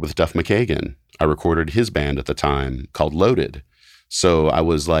record with Duff McKagan. I recorded his band at the time called Loaded. So I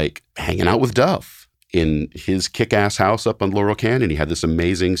was like hanging out with Duff in his kick-ass house up on Laurel Canyon. He had this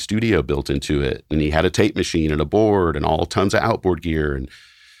amazing studio built into it. And he had a tape machine and a board and all tons of outboard gear. And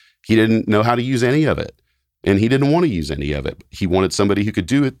he didn't know how to use any of it. And he didn't want to use any of it. He wanted somebody who could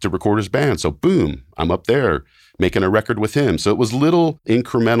do it to record his band. So boom, I'm up there making a record with him. So it was little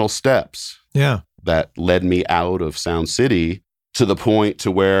incremental steps that led me out of Sound City to the point to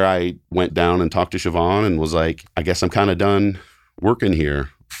where I went down and talked to Siobhan and was like, I guess I'm kind of done working here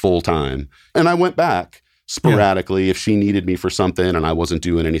full time. And I went back sporadically. If she needed me for something and I wasn't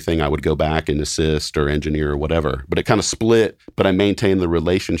doing anything, I would go back and assist or engineer or whatever. But it kind of split, but I maintained the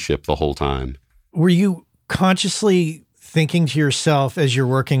relationship the whole time. Were you consciously thinking to yourself as you're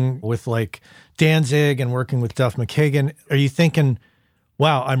working with like Danzig and working with Duff McKagan, are you thinking,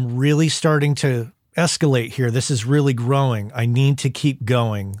 wow, I'm really starting to escalate here. This is really growing. I need to keep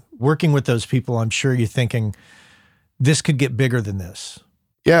going. Working with those people, I'm sure you're thinking, this could get bigger than this.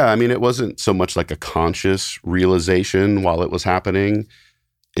 Yeah, I mean, it wasn't so much like a conscious realization while it was happening.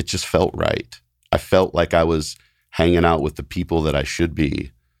 It just felt right. I felt like I was hanging out with the people that I should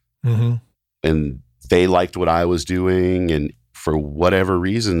be. Mm-hmm. And they liked what I was doing. And for whatever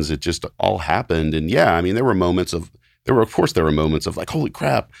reasons, it just all happened. And yeah, I mean, there were moments of like, holy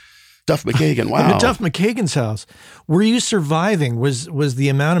crap, Duff McKagan, wow. I'm at Duff McKagan's house. Were you surviving? Was the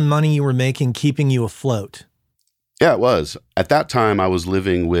amount of money you were making keeping you afloat? Yeah, it was. At that time, I was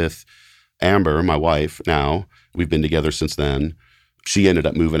living with Amber, my wife now. We've been together since then. She ended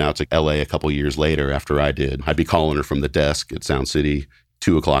up moving out to LA a couple years later after I did. I'd be calling her from the desk at Sound City,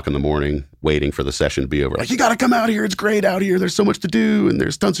 2:00 in the morning, waiting for the session to be over. Like, you got to come out here. It's great out here. There's so much to do, and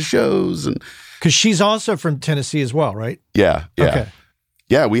there's tons of shows. And because she's also from Tennessee as well, right? Yeah. Okay.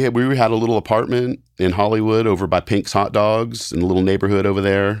 Yeah, we had a little apartment in Hollywood over by Pink's Hot Dogs in a little neighborhood over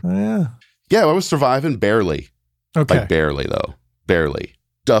there. Oh, yeah. Yeah, I was surviving barely. Okay. Like barely, though. Barely.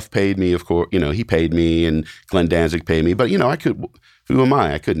 Duff paid me, of course. He paid me, and Glenn Danzig paid me. But, who am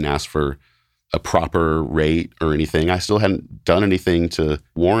I? I couldn't ask for a proper rate or anything. I still hadn't done anything to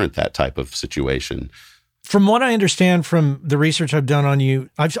warrant that type of situation. From what I understand from the research I've done on you,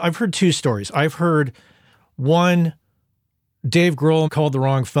 I've heard two stories. I've heard one, Dave Grohl called the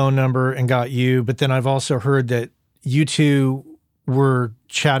wrong phone number and got you, but then I've also heard that you two were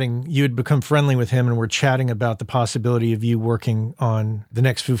chatting, you had become friendly with him and were chatting about the possibility of you working on the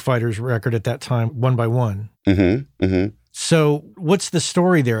next Foo Fighters record at that time, One by One. Mm-hmm, mm-hmm. So what's the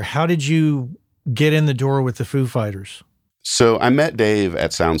story there? How did you get in the door with the Foo Fighters? So I met Dave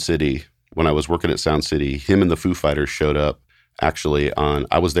at Sound City when I was working at Sound City. Him and the Foo Fighters showed up actually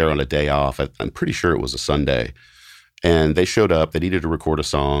I was there on a day off. I'm pretty sure it was a Sunday. And they showed up, they needed to record a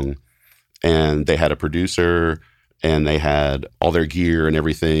song, and they had a producer, and they had all their gear and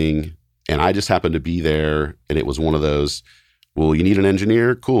everything. And I just happened to be there, and it was one of those, well, you need an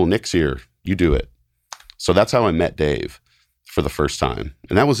engineer? Cool, Nick's here. You do it. So that's how I met Dave for the first time.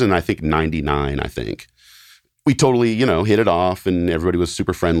 And that was in, I think, 99, I think. We totally, hit it off, and everybody was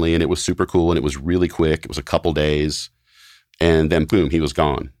super friendly, and it was super cool, and it was really quick. It was a couple days. And then, boom, he was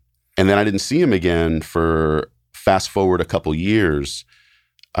gone. And then I didn't see him again for... Fast forward a couple years,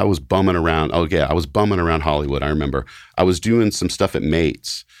 I was bumming around. Oh, yeah, I was bumming around Hollywood. I remember I was doing some stuff at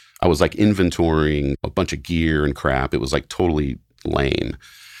Mates. I was like inventorying a bunch of gear and crap. It was like totally lame.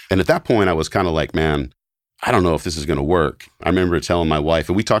 And at that point, I was kind of like, man, I don't know if this is going to work. I remember telling my wife,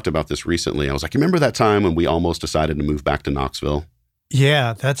 and we talked about this recently. I was like, you remember that time when we almost decided to move back to Knoxville?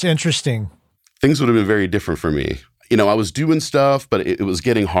 Yeah, that's interesting. Things would have been very different for me. I was doing stuff, but it was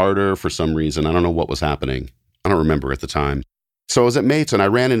getting harder for some reason. I don't know what was happening. I don't remember at the time. So I was at Mates and I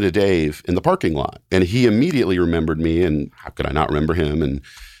ran into Dave in the parking lot, and he immediately remembered me, and how could I not remember him? And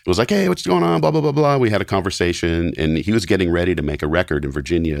it was like, hey, what's going on? Blah, blah, blah, blah. We had a conversation, and he was getting ready to make a record in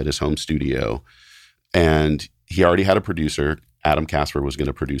Virginia at his home studio. And he already had a producer. Adam Casper was going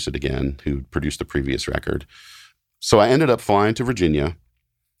to produce it again, who produced the previous record. So I ended up flying to Virginia,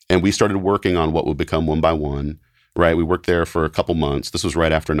 and we started working on what would become One by One, right? We worked there for a couple months. This was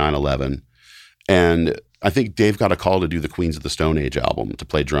right after 9/11. And I think Dave got a call to do the Queens of the Stone Age album, to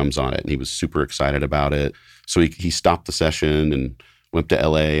play drums on it. And he was super excited about it. So he stopped the session and went to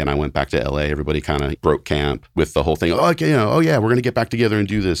LA, and I went back to LA. Everybody kind of broke camp with the whole thing. Oh, okay, oh yeah, we're going to get back together and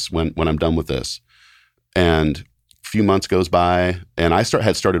do this when I'm done with this. And a few months goes by, and I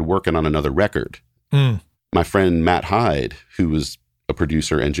had started working on another record. My friend Matt Hyde, who was a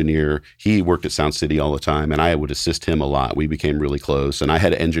producer, engineer, he worked at Sound City all the time, and I would assist him a lot. We became really close, and I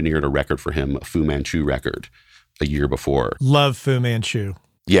had engineered a record for him, a Fu Manchu record, a year before. Love Fu Manchu.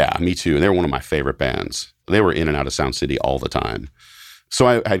 Yeah, me too. And they were one of my favorite bands. They were in and out of Sound City all the time. So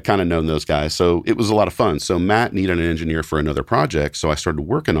I had kind of known those guys. So it was a lot of fun. So Matt needed an engineer for another project, so I started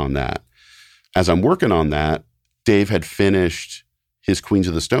working on that. As I'm working on that, Dave had finished his Queens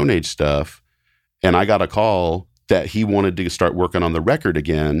of the Stone Age stuff, and I got a call that he wanted to start working on the record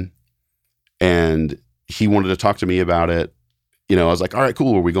again, and he wanted to talk to me about it. You know, I was like, all right,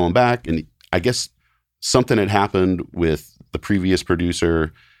 cool. Are we going back? And I guess something had happened with the previous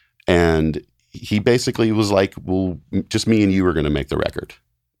producer, and he basically was like, well, just me and you are going to make the record.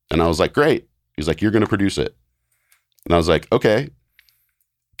 And I was like, great. He's like, you're going to produce it. And I was like, okay.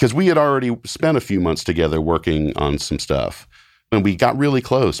 Because we had already spent a few months together working on some stuff. And we got really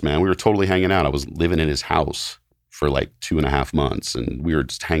close, man. We were totally hanging out. I was living in his house for like 2.5 months, and we were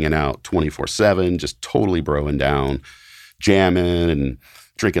just hanging out 24/7, just totally broing down, jamming and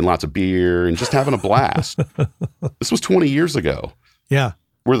drinking lots of beer and just having a blast. This was 20 years ago. Yeah.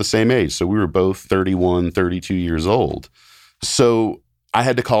 We're the same age. So we were both 31, 32 years old. So I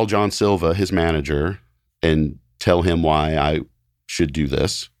had to call John Silva, his manager, and tell him why I should do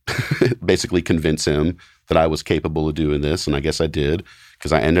this. Basically convince him that I was capable of doing this. And I guess I did,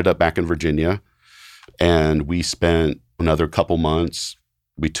 because I ended up back in Virginia. And we spent another couple months.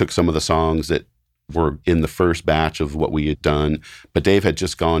 We took some of the songs that were in the first batch of what we had done. But Dave had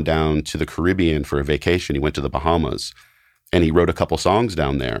just gone down to the Caribbean for a vacation. He went to the Bahamas, and he wrote a couple songs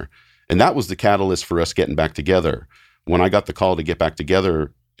down there. And that was the catalyst for us getting back together. When I got the call to get back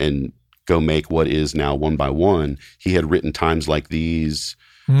together and go make what is now One by One, he had written Times Like These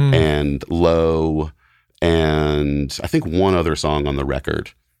and Low, and I think one other song on the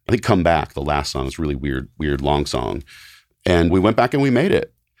record. I think Come Back, the last song, is a really weird long song. And we went back and we made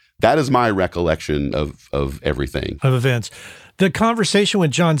it. That is my recollection of everything. Of events. The conversation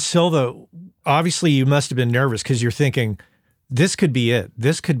with John Silva, obviously you must have been nervous because you're thinking, this could be it.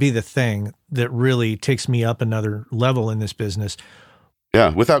 This could be the thing that really takes me up another level in this business. Yeah,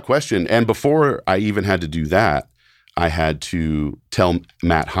 without question. And before I even had to do that, I had to tell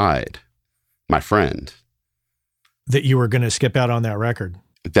Matt Hyde, my friend, that you were going to skip out on that record.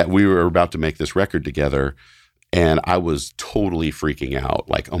 That we were about to make this record together. And I was totally freaking out.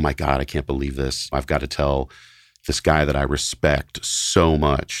 Like, oh my God, I can't believe this. I've got to tell this guy that I respect so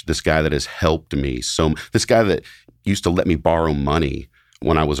much, this guy that has helped me this guy that used to let me borrow money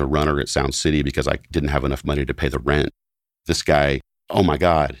when I was a runner at Sound City because I didn't have enough money to pay the rent. This guy, oh my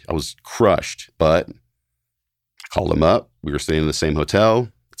God, I was crushed. But I called him up. We were staying in the same hotel.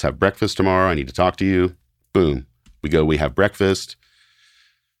 Let's have breakfast tomorrow. I need to talk to you. Boom. We have breakfast.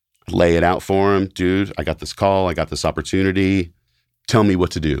 Lay it out for him. Dude, I got this call. I got this opportunity. Tell me what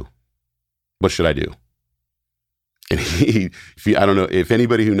to do. What should I do? And I don't know if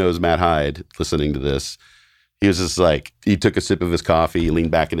anybody who knows Matt Hyde listening to this, he was just like, he took a sip of his coffee, he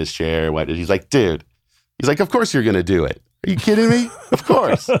leaned back in his chair. He's like, dude, he's like, of course you're going to do it. Are you kidding me? Of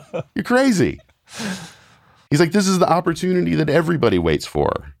course. You're crazy. He's like, this is the opportunity that everybody waits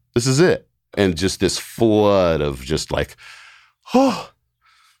for. This is it. And just this flood of just like, oh.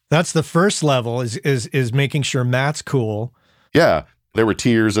 That's the first level is making sure Matt's cool. Yeah. There were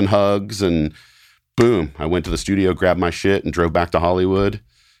tears and hugs, and boom, I went to the studio, grabbed my shit, and drove back to Hollywood.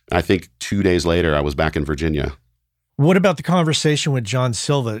 And I think 2 days later, I was back in Virginia. What about the conversation with John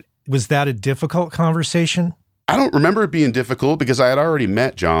Silva? Was that a difficult conversation? I don't remember it being difficult because I had already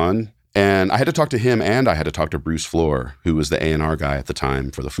met John, and I had to talk to him, and I had to talk to Bruce Floor, who was the A&R guy at the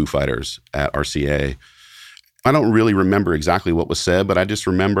time for the Foo Fighters at RCA. I don't really remember exactly what was said, but I just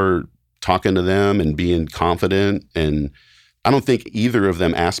remember talking to them and being confident. And I don't think either of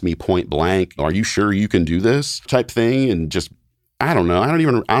them asked me point blank, are you sure you can do this type thing? And just, I don't know. I don't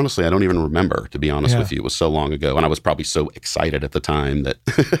even remember, to be honest with you. It was so long ago. And I was probably so excited at the time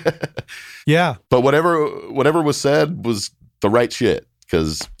that. Yeah. But whatever was said was the right shit.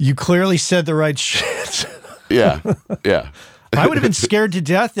 Because you clearly said the right shit. Yeah. I would have been scared to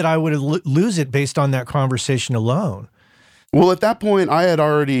death that I would lose it based on that conversation alone. Well, at that point, I had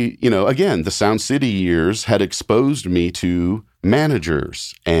already, again, the Sound City years had exposed me to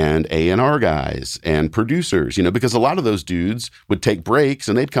managers and A&R guys and producers, because a lot of those dudes would take breaks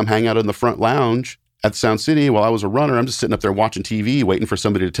and they'd come hang out in the front lounge at Sound City while I was a runner. I'm just sitting up there watching TV, waiting for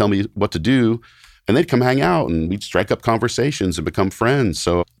somebody to tell me what to do. And they'd come hang out and we'd strike up conversations and become friends.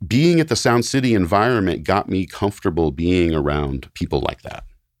 So being at the Sound City environment got me comfortable being around people like that.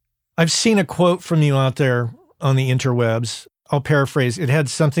 I've seen a quote from you out there on the interwebs. I'll paraphrase. It had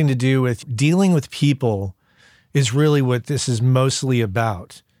something to do with dealing with people is really what this is mostly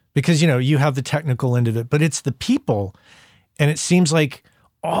about. Because, you have the technical end of it, but it's the people. And it seems like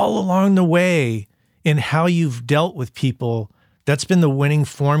all along the way in how you've dealt with people, that's been the winning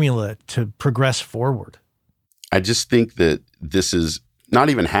formula to progress forward. I just think that this is not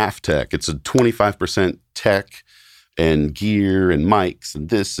even half tech. It's a 25% tech and gear and mics and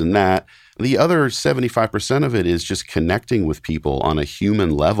this and that. The other 75% of it is just connecting with people on a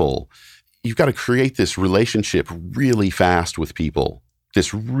human level. You've got to create this relationship really fast with people,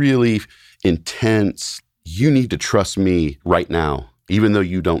 this really intense, you need to trust me right now, even though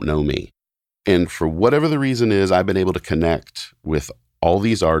you don't know me. And for whatever the reason is, I've been able to connect with all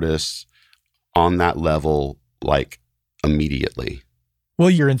these artists on that level, like immediately.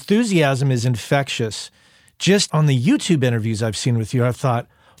 Well, your enthusiasm is infectious. Just on the YouTube interviews I've seen with you, I've thought,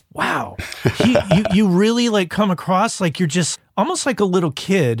 wow, you really like come across like you're just almost like a little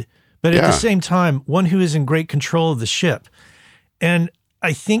kid, but at the same time, one who is in great control of the ship. And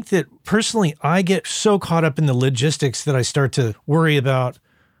I think that personally, I get so caught up in the logistics that I start to worry about,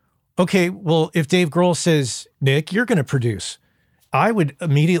 okay, well, if Dave Grohl says, Nick, you're going to produce, I would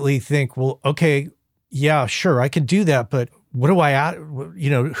immediately think, well, okay, yeah, sure, I can do that, but what do I,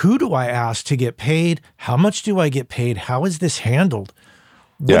 who do I ask to get paid? How much do I get paid? How is this handled?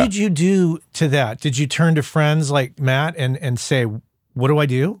 What did you do to that? Did you turn to friends like Matt and say, what do I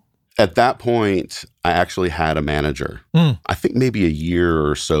do? At that point, I actually had a manager. I think maybe a year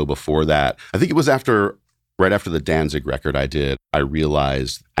or so before that. I think it was right after the Danzig record I did, I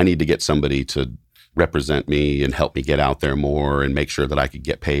realized I need to get somebody to represent me and help me get out there more and make sure that I could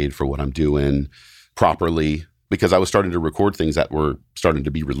get paid for what I'm doing properly, because I was starting to record things that were starting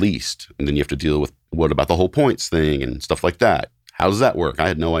to be released. And then you have to deal with what about the whole points thing and stuff like that. How does that work? I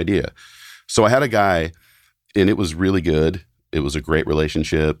had no idea. So I had a guy, and it was really good. It was a great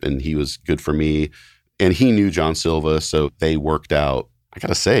relationship, and he was good for me. And he knew John Silva, so they worked out. I got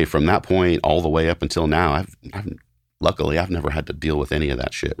to say, from that point all the way up until now, luckily, I've never had to deal with any of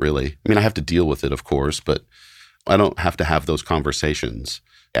that shit, really. I mean, I have to deal with it, of course, but I don't have to have those conversations.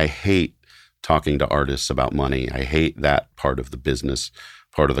 I hate talking to artists about money. I hate that part of the business,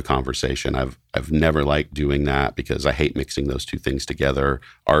 part of the conversation. I've never liked doing that because I hate mixing those two things together.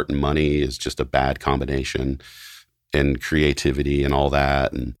 Art and money is just a bad combination, and creativity and all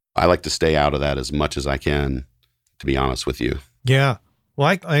that. And I like to stay out of that as much as I can, to be honest with you. Yeah.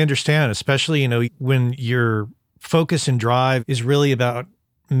 Well, I understand, especially, when your focus and drive is really about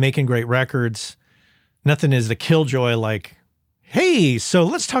making great records. Nothing is the killjoy like, hey, so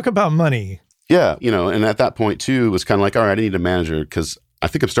let's talk about money. Yeah. And at that point too, it was kind of like, all right, I need a manager because I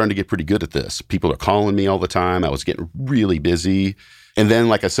think I'm starting to get pretty good at this. People are calling me all the time. I was getting really busy. And then,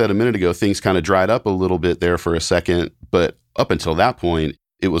 like I said a minute ago, things kind of dried up a little bit there for a second. But up until that point,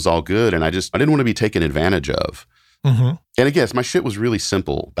 it was all good. And I didn't want to be taken advantage of. Mm-hmm. And I guess my shit was really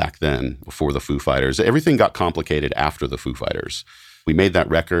simple back then before the Foo Fighters. Everything got complicated after the Foo Fighters. We made that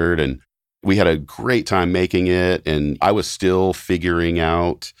record and we had a great time making it. And I was still figuring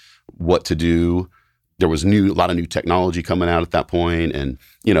out what to do. There was a lot of new technology coming out at that point. And,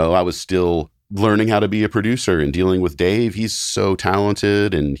 I was still learning how to be a producer and dealing with Dave. He's so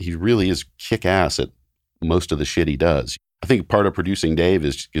talented and he really is kick-ass at most of the shit he does. I think part of producing Dave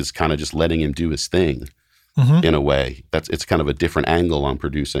is kind of just letting him do his thing in a way. It's kind of a different angle on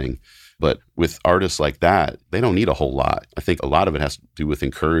producing. But with artists like that, they don't need a whole lot. I think a lot of it has to do with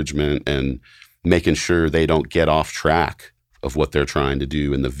encouragement and making sure they don't get off track of what they're trying to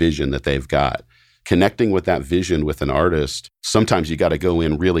do and the vision that they've got. Connecting with that vision with an artist, sometimes you got to go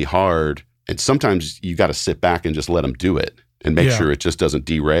in really hard. And sometimes you got to sit back and just let them do it and make sure it just doesn't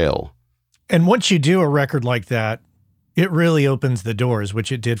derail. And once you do a record like that, it really opens the doors,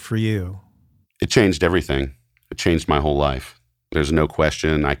 which it did for you. It changed everything. It changed my whole life. There's no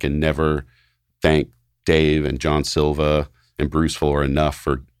question. I can never thank Dave and John Silva and Bruce Fuller enough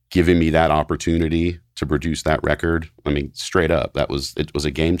for giving me that opportunity to produce that record. I mean, straight up, it was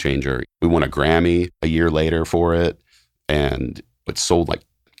a game changer. We won a Grammy a year later for it, and it sold like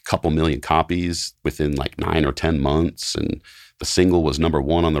couple million copies within like 9 or 10 months. And the single was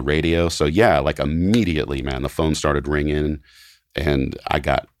 #1 on the radio. So yeah, like immediately, man, the phone started ringing and I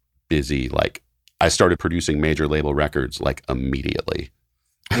got busy. Like I started producing major label records like immediately.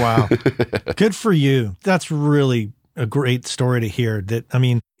 Wow. Good for you. That's really a great story to hear.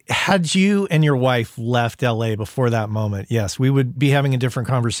 Had you and your wife left LA before that moment, yes, we would be having a different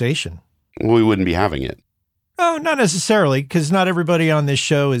conversation. we wouldn't be having it. Oh, not necessarily, because not everybody on this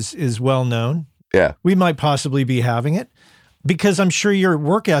show is well known. Yeah. We might possibly be having it because I'm sure your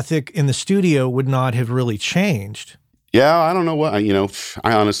work ethic in the studio would not have really changed. Yeah, I don't know what,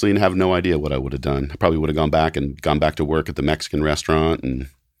 I honestly have no idea what I would have done. I probably would have gone back to work at the Mexican restaurant. And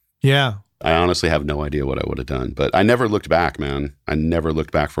yeah, I honestly have no idea what I would have done, but I never looked back, man. I never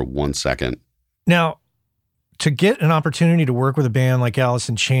looked back for 1 second. Now, to get an opportunity to work with a band like Alice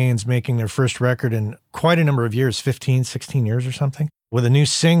in Chains, making their first record in quite a number of years, 15, 16 years or something, with a new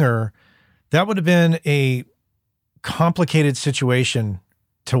singer, that would have been a complicated situation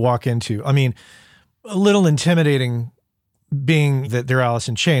to walk into. I mean, a little intimidating being that they're Alice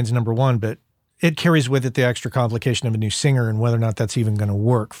in Chains, number one, but it carries with it the extra complication of a new singer and whether or not that's even going to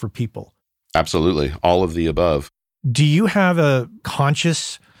work for people. Absolutely. All of the above. Do you have a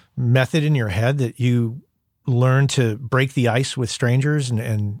conscious method in your head that you learn to break the ice with strangers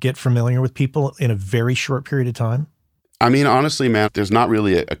and get familiar with people in a very short period of time? I mean, honestly, man, there's not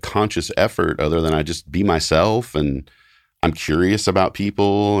really a conscious effort other than I just be myself, and I'm curious about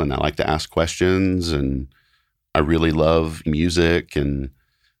people and I like to ask questions, and I really love music. And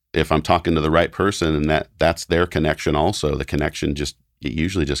if I'm talking to the right person and that's their connection also, the connection it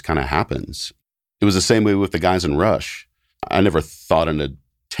usually just kind of happens. It was the same way with the guys in Rush. I never thought in a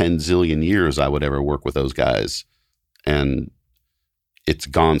 10 zillion years I would ever work with those guys. And it's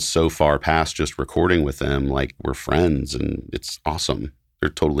gone so far past just recording with them. Like, we're friends and it's awesome. They're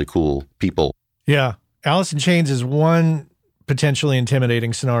totally cool people. Yeah. Alice in Chains is one potentially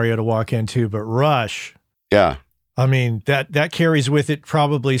intimidating scenario to walk into, but Rush. Yeah. I mean, that carries with it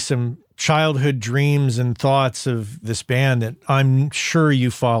probably some childhood dreams and thoughts of this band that I'm sure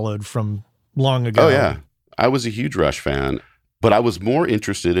you followed from long ago. Oh, yeah. I was a huge Rush fan. But I was more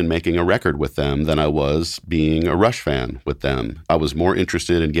interested in making a record with them than I was being a Rush fan with them. I was more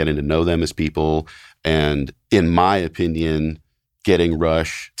interested in getting to know them as people and, in my opinion, getting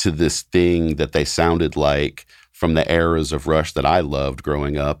Rush to this thing that they sounded like from the eras of Rush that I loved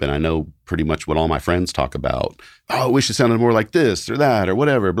growing up. And I know pretty much what all my friends talk about. Oh, I wish it sounded more like this or that or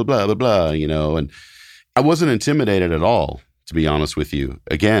whatever, blah, blah, blah, blah, And I wasn't intimidated at all, to be honest with you.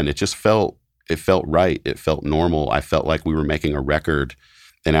 Again, it felt right. It felt normal. I felt like we were making a record.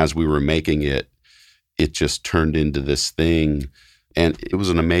 And as we were making it, it just turned into this thing. And it was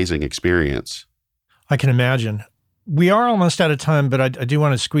an amazing experience. I can imagine. We are almost out of time, but I do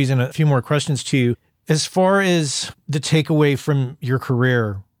want to squeeze in a few more questions to you. As far as the takeaway from your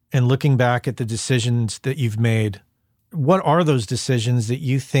career and looking back at the decisions that you've made, what are those decisions that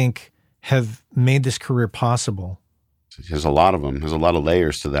you think have made this career possible? There's a lot of them. There's a lot of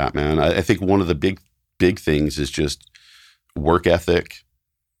layers to that, man. I think one of the big things is just work ethic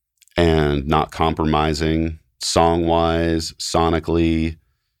and not compromising song-wise, sonically,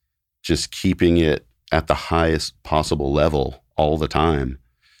 just keeping it at the highest possible level all the time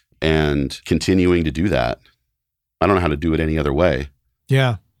and continuing to do that. I don't know how to do it any other way.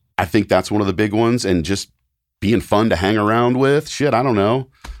 Yeah. I think that's one of the big ones, and just being fun to hang around with. Shit, I don't know.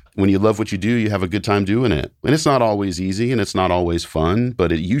 When you love what you do, you have a good time doing it. And it's not always easy and it's not always fun,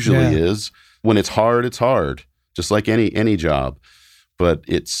 but it usually is. When it's hard, just like any job. But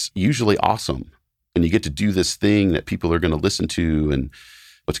it's usually awesome. And you get to do this thing that people are going to listen to and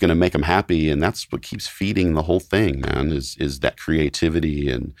what's going to make them happy. And that's what keeps feeding the whole thing, man, is that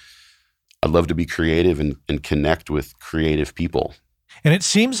creativity. And I love to be creative and connect with creative people. And it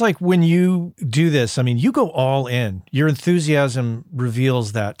seems like when you do this, I mean, you go all in. Your enthusiasm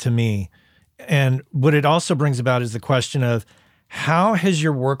reveals that to me. And what it also brings about is the question of how has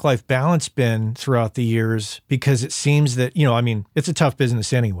your work-life balance been throughout the years? Because it seems that, it's a tough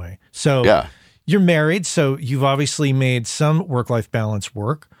business anyway. So yeah. You're married, so you've obviously made some work-life balance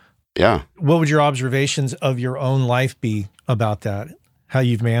work. Yeah. What would your observations of your own life be about that? How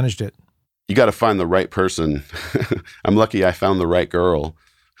you've managed it? You got to find the right person. I'm lucky I found the right girl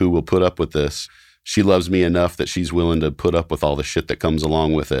who will put up with this. She loves me enough that she's willing to put up with all the shit that comes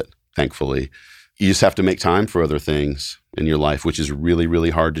along with it, thankfully. You just have to make time for other things in your life, which is really, really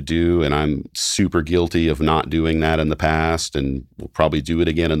hard to do. And I'm super guilty of not doing that in the past, and will probably do it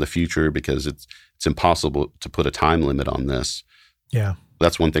again in the future because it's impossible to put a time limit on this. Yeah.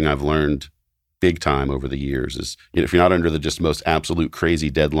 That's one thing I've learned big time over the years is, if you're not under the just most absolute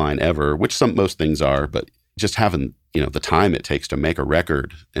crazy deadline ever, which most things are, but just having, the time it takes to make a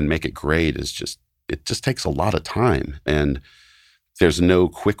record and make it great it just takes a lot of time. And there's no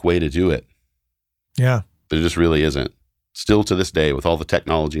quick way to do it. Yeah. There just really isn't. Still to this day, with all the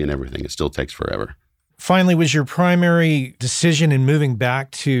technology and everything, it still takes forever. Finally, was your primary decision in moving back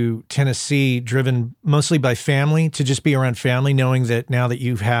to Tennessee driven mostly by family, to just be around family, knowing that now that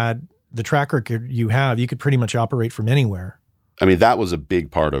you've had the track record you have, you could pretty much operate from anywhere. I mean, that was a big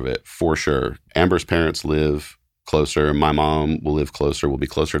part of it, for sure. Amber's parents live closer. My mom will live closer, will be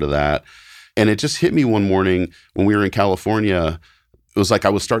closer to that. And it just hit me one morning when we were in California. It was like I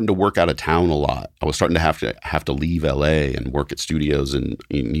was starting to work out of town a lot. I was starting to have to leave LA and work at studios in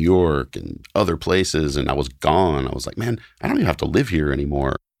New York and other places. And I was gone. I was like, man, I don't even have to live here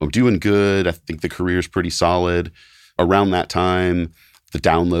anymore. I'm doing good. I think the career's pretty solid. Around that time, the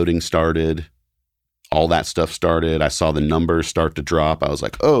downloading started. All that stuff started. I saw the numbers start to drop. I was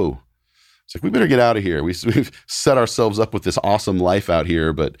like, oh, it's like, we better get out of here. We've set ourselves up with this awesome life out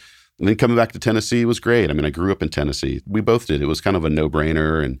here. But then coming back to Tennessee was great. I mean, I grew up in Tennessee. We both did. It was kind of a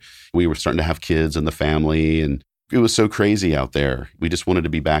no-brainer. And we were starting to have kids in the family. And it was so crazy out there. We just wanted to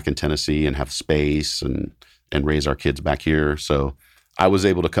be back in Tennessee and have space and raise our kids back here. So I was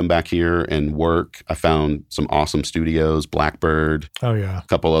able to come back here and work. I found some awesome studios, Blackbird. Oh, yeah. A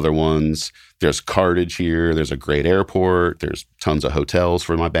couple other ones. There's Cartage here. There's a great airport. There's tons of hotels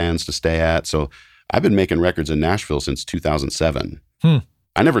for my bands to stay at. So I've been making records in Nashville since 2007.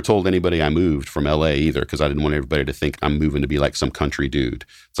 I never told anybody I moved from LA either because I didn't want everybody to think I'm moving to be like some country dude.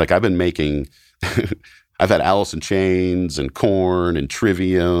 It's like I've been making, I've had Alice in Chains and Korn and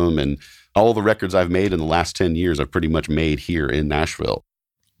Trivium and all the records I've made in the last 10 years I've pretty much made here in Nashville.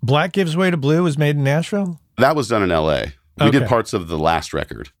 Black Gives Way to Blue was made in Nashville? That was done in LA. We did parts of the last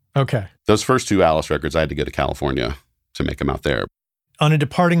record. Okay. Those first two Alice records, I had to go to California to make them out there. On a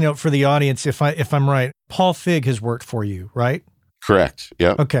departing note for the audience, if I'm right, Paul Fig has worked for you, right? Correct.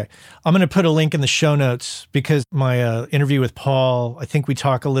 Yep. Okay. I'm going to put a link in the show notes because my interview with Paul, I think we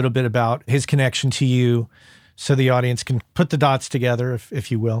talk a little bit about his connection to you so the audience can put the dots together,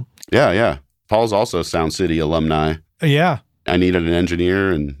 if you will. Yeah. Paul's also Sound City alumni. Yeah. I needed an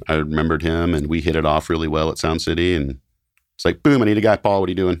engineer and I remembered him and we hit it off really well at Sound City. And it's like, boom, I need a guy. Paul, what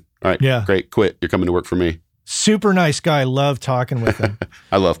are you doing? All right. Yeah. Great. Quit. You're coming to work for me. Super nice guy. Love talking with him.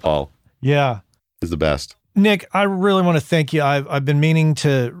 I love Paul. Yeah. He's the best. Nick, I really want to thank you. I've been meaning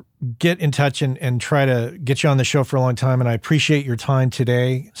to get in touch and try to get you on the show for a long time, and I appreciate your time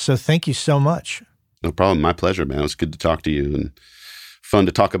today. So thank you so much. No problem. My pleasure, man. It was good to talk to you and fun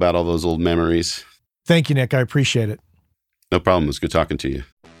to talk about all those old memories. Thank you, Nick. I appreciate it. No problem. It was good talking to you.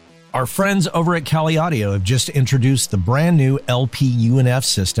 Our friends over at Cali Audio have just introduced the brand new LP UNF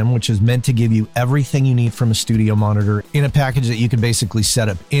system, which is meant to give you everything you need from a studio monitor in a package that you can basically set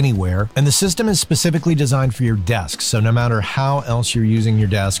up anywhere. And the system is specifically designed for your desk. So no matter how else you're using your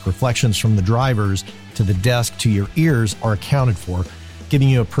desk, reflections from the drivers to the desk to your ears are accounted for, giving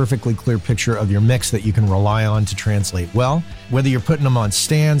you a perfectly clear picture of your mix that you can rely on to translate well. Whether you're putting them on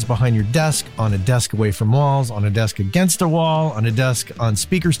stands behind your desk, on a desk away from walls, on a desk against a wall, on a desk on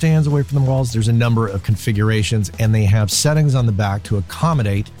speaker stands away from the walls, there's a number of configurations and they have settings on the back to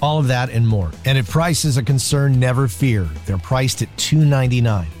accommodate all of that and more. And if price is a concern, never fear. They're priced at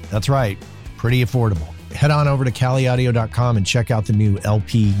 $299. That's right, pretty affordable. Head on over to caliaudio.com and check out the new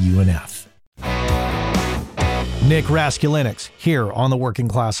LP UNF. Nick Raskulinecz here on the Working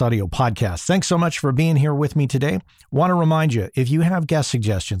Class Audio Podcast. Thanks so much for being here with me today. Want to remind you, if you have guest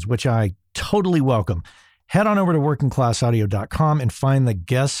suggestions, which I totally welcome, head on over to workingclassaudio.com and find the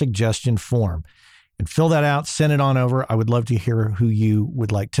guest suggestion form and fill that out, send it on over. I would love to hear who you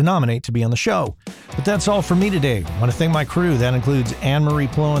would like to nominate to be on the show. But that's all for me today. I want to thank my crew. That includes Anne-Marie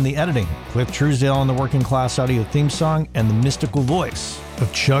Plo in the editing, Cliff Truesdale on the Working Class Audio theme song, and the mystical voice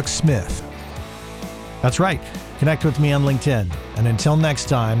of Chuck Smith. That's right. Connect with me on LinkedIn. And until next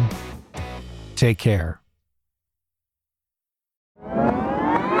time, take care.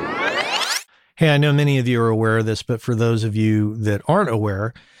 Hey, I know many of you are aware of this, but for those of you that aren't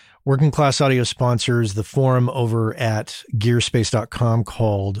aware, Working Class Audio sponsors the forum over at gearspace.com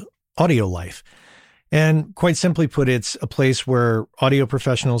called Audio Life. And quite simply put, it's a place where audio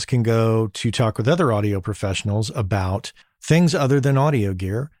professionals can go to talk with other audio professionals about things other than audio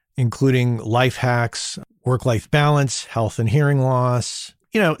gear, including life hacks, work-life balance, health and hearing loss.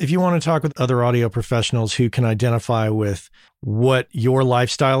 You know, if you want to talk with other audio professionals who can identify with what your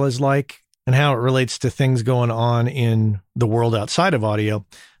lifestyle is like and how it relates to things going on in the world outside of audio,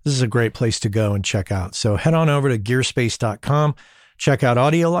 this is a great place to go and check out. So head on over to gearspace.com, check out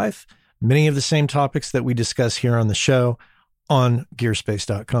Audio Life, many of the same topics that we discuss here on the show on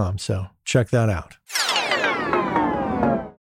gearspace.com. So check that out.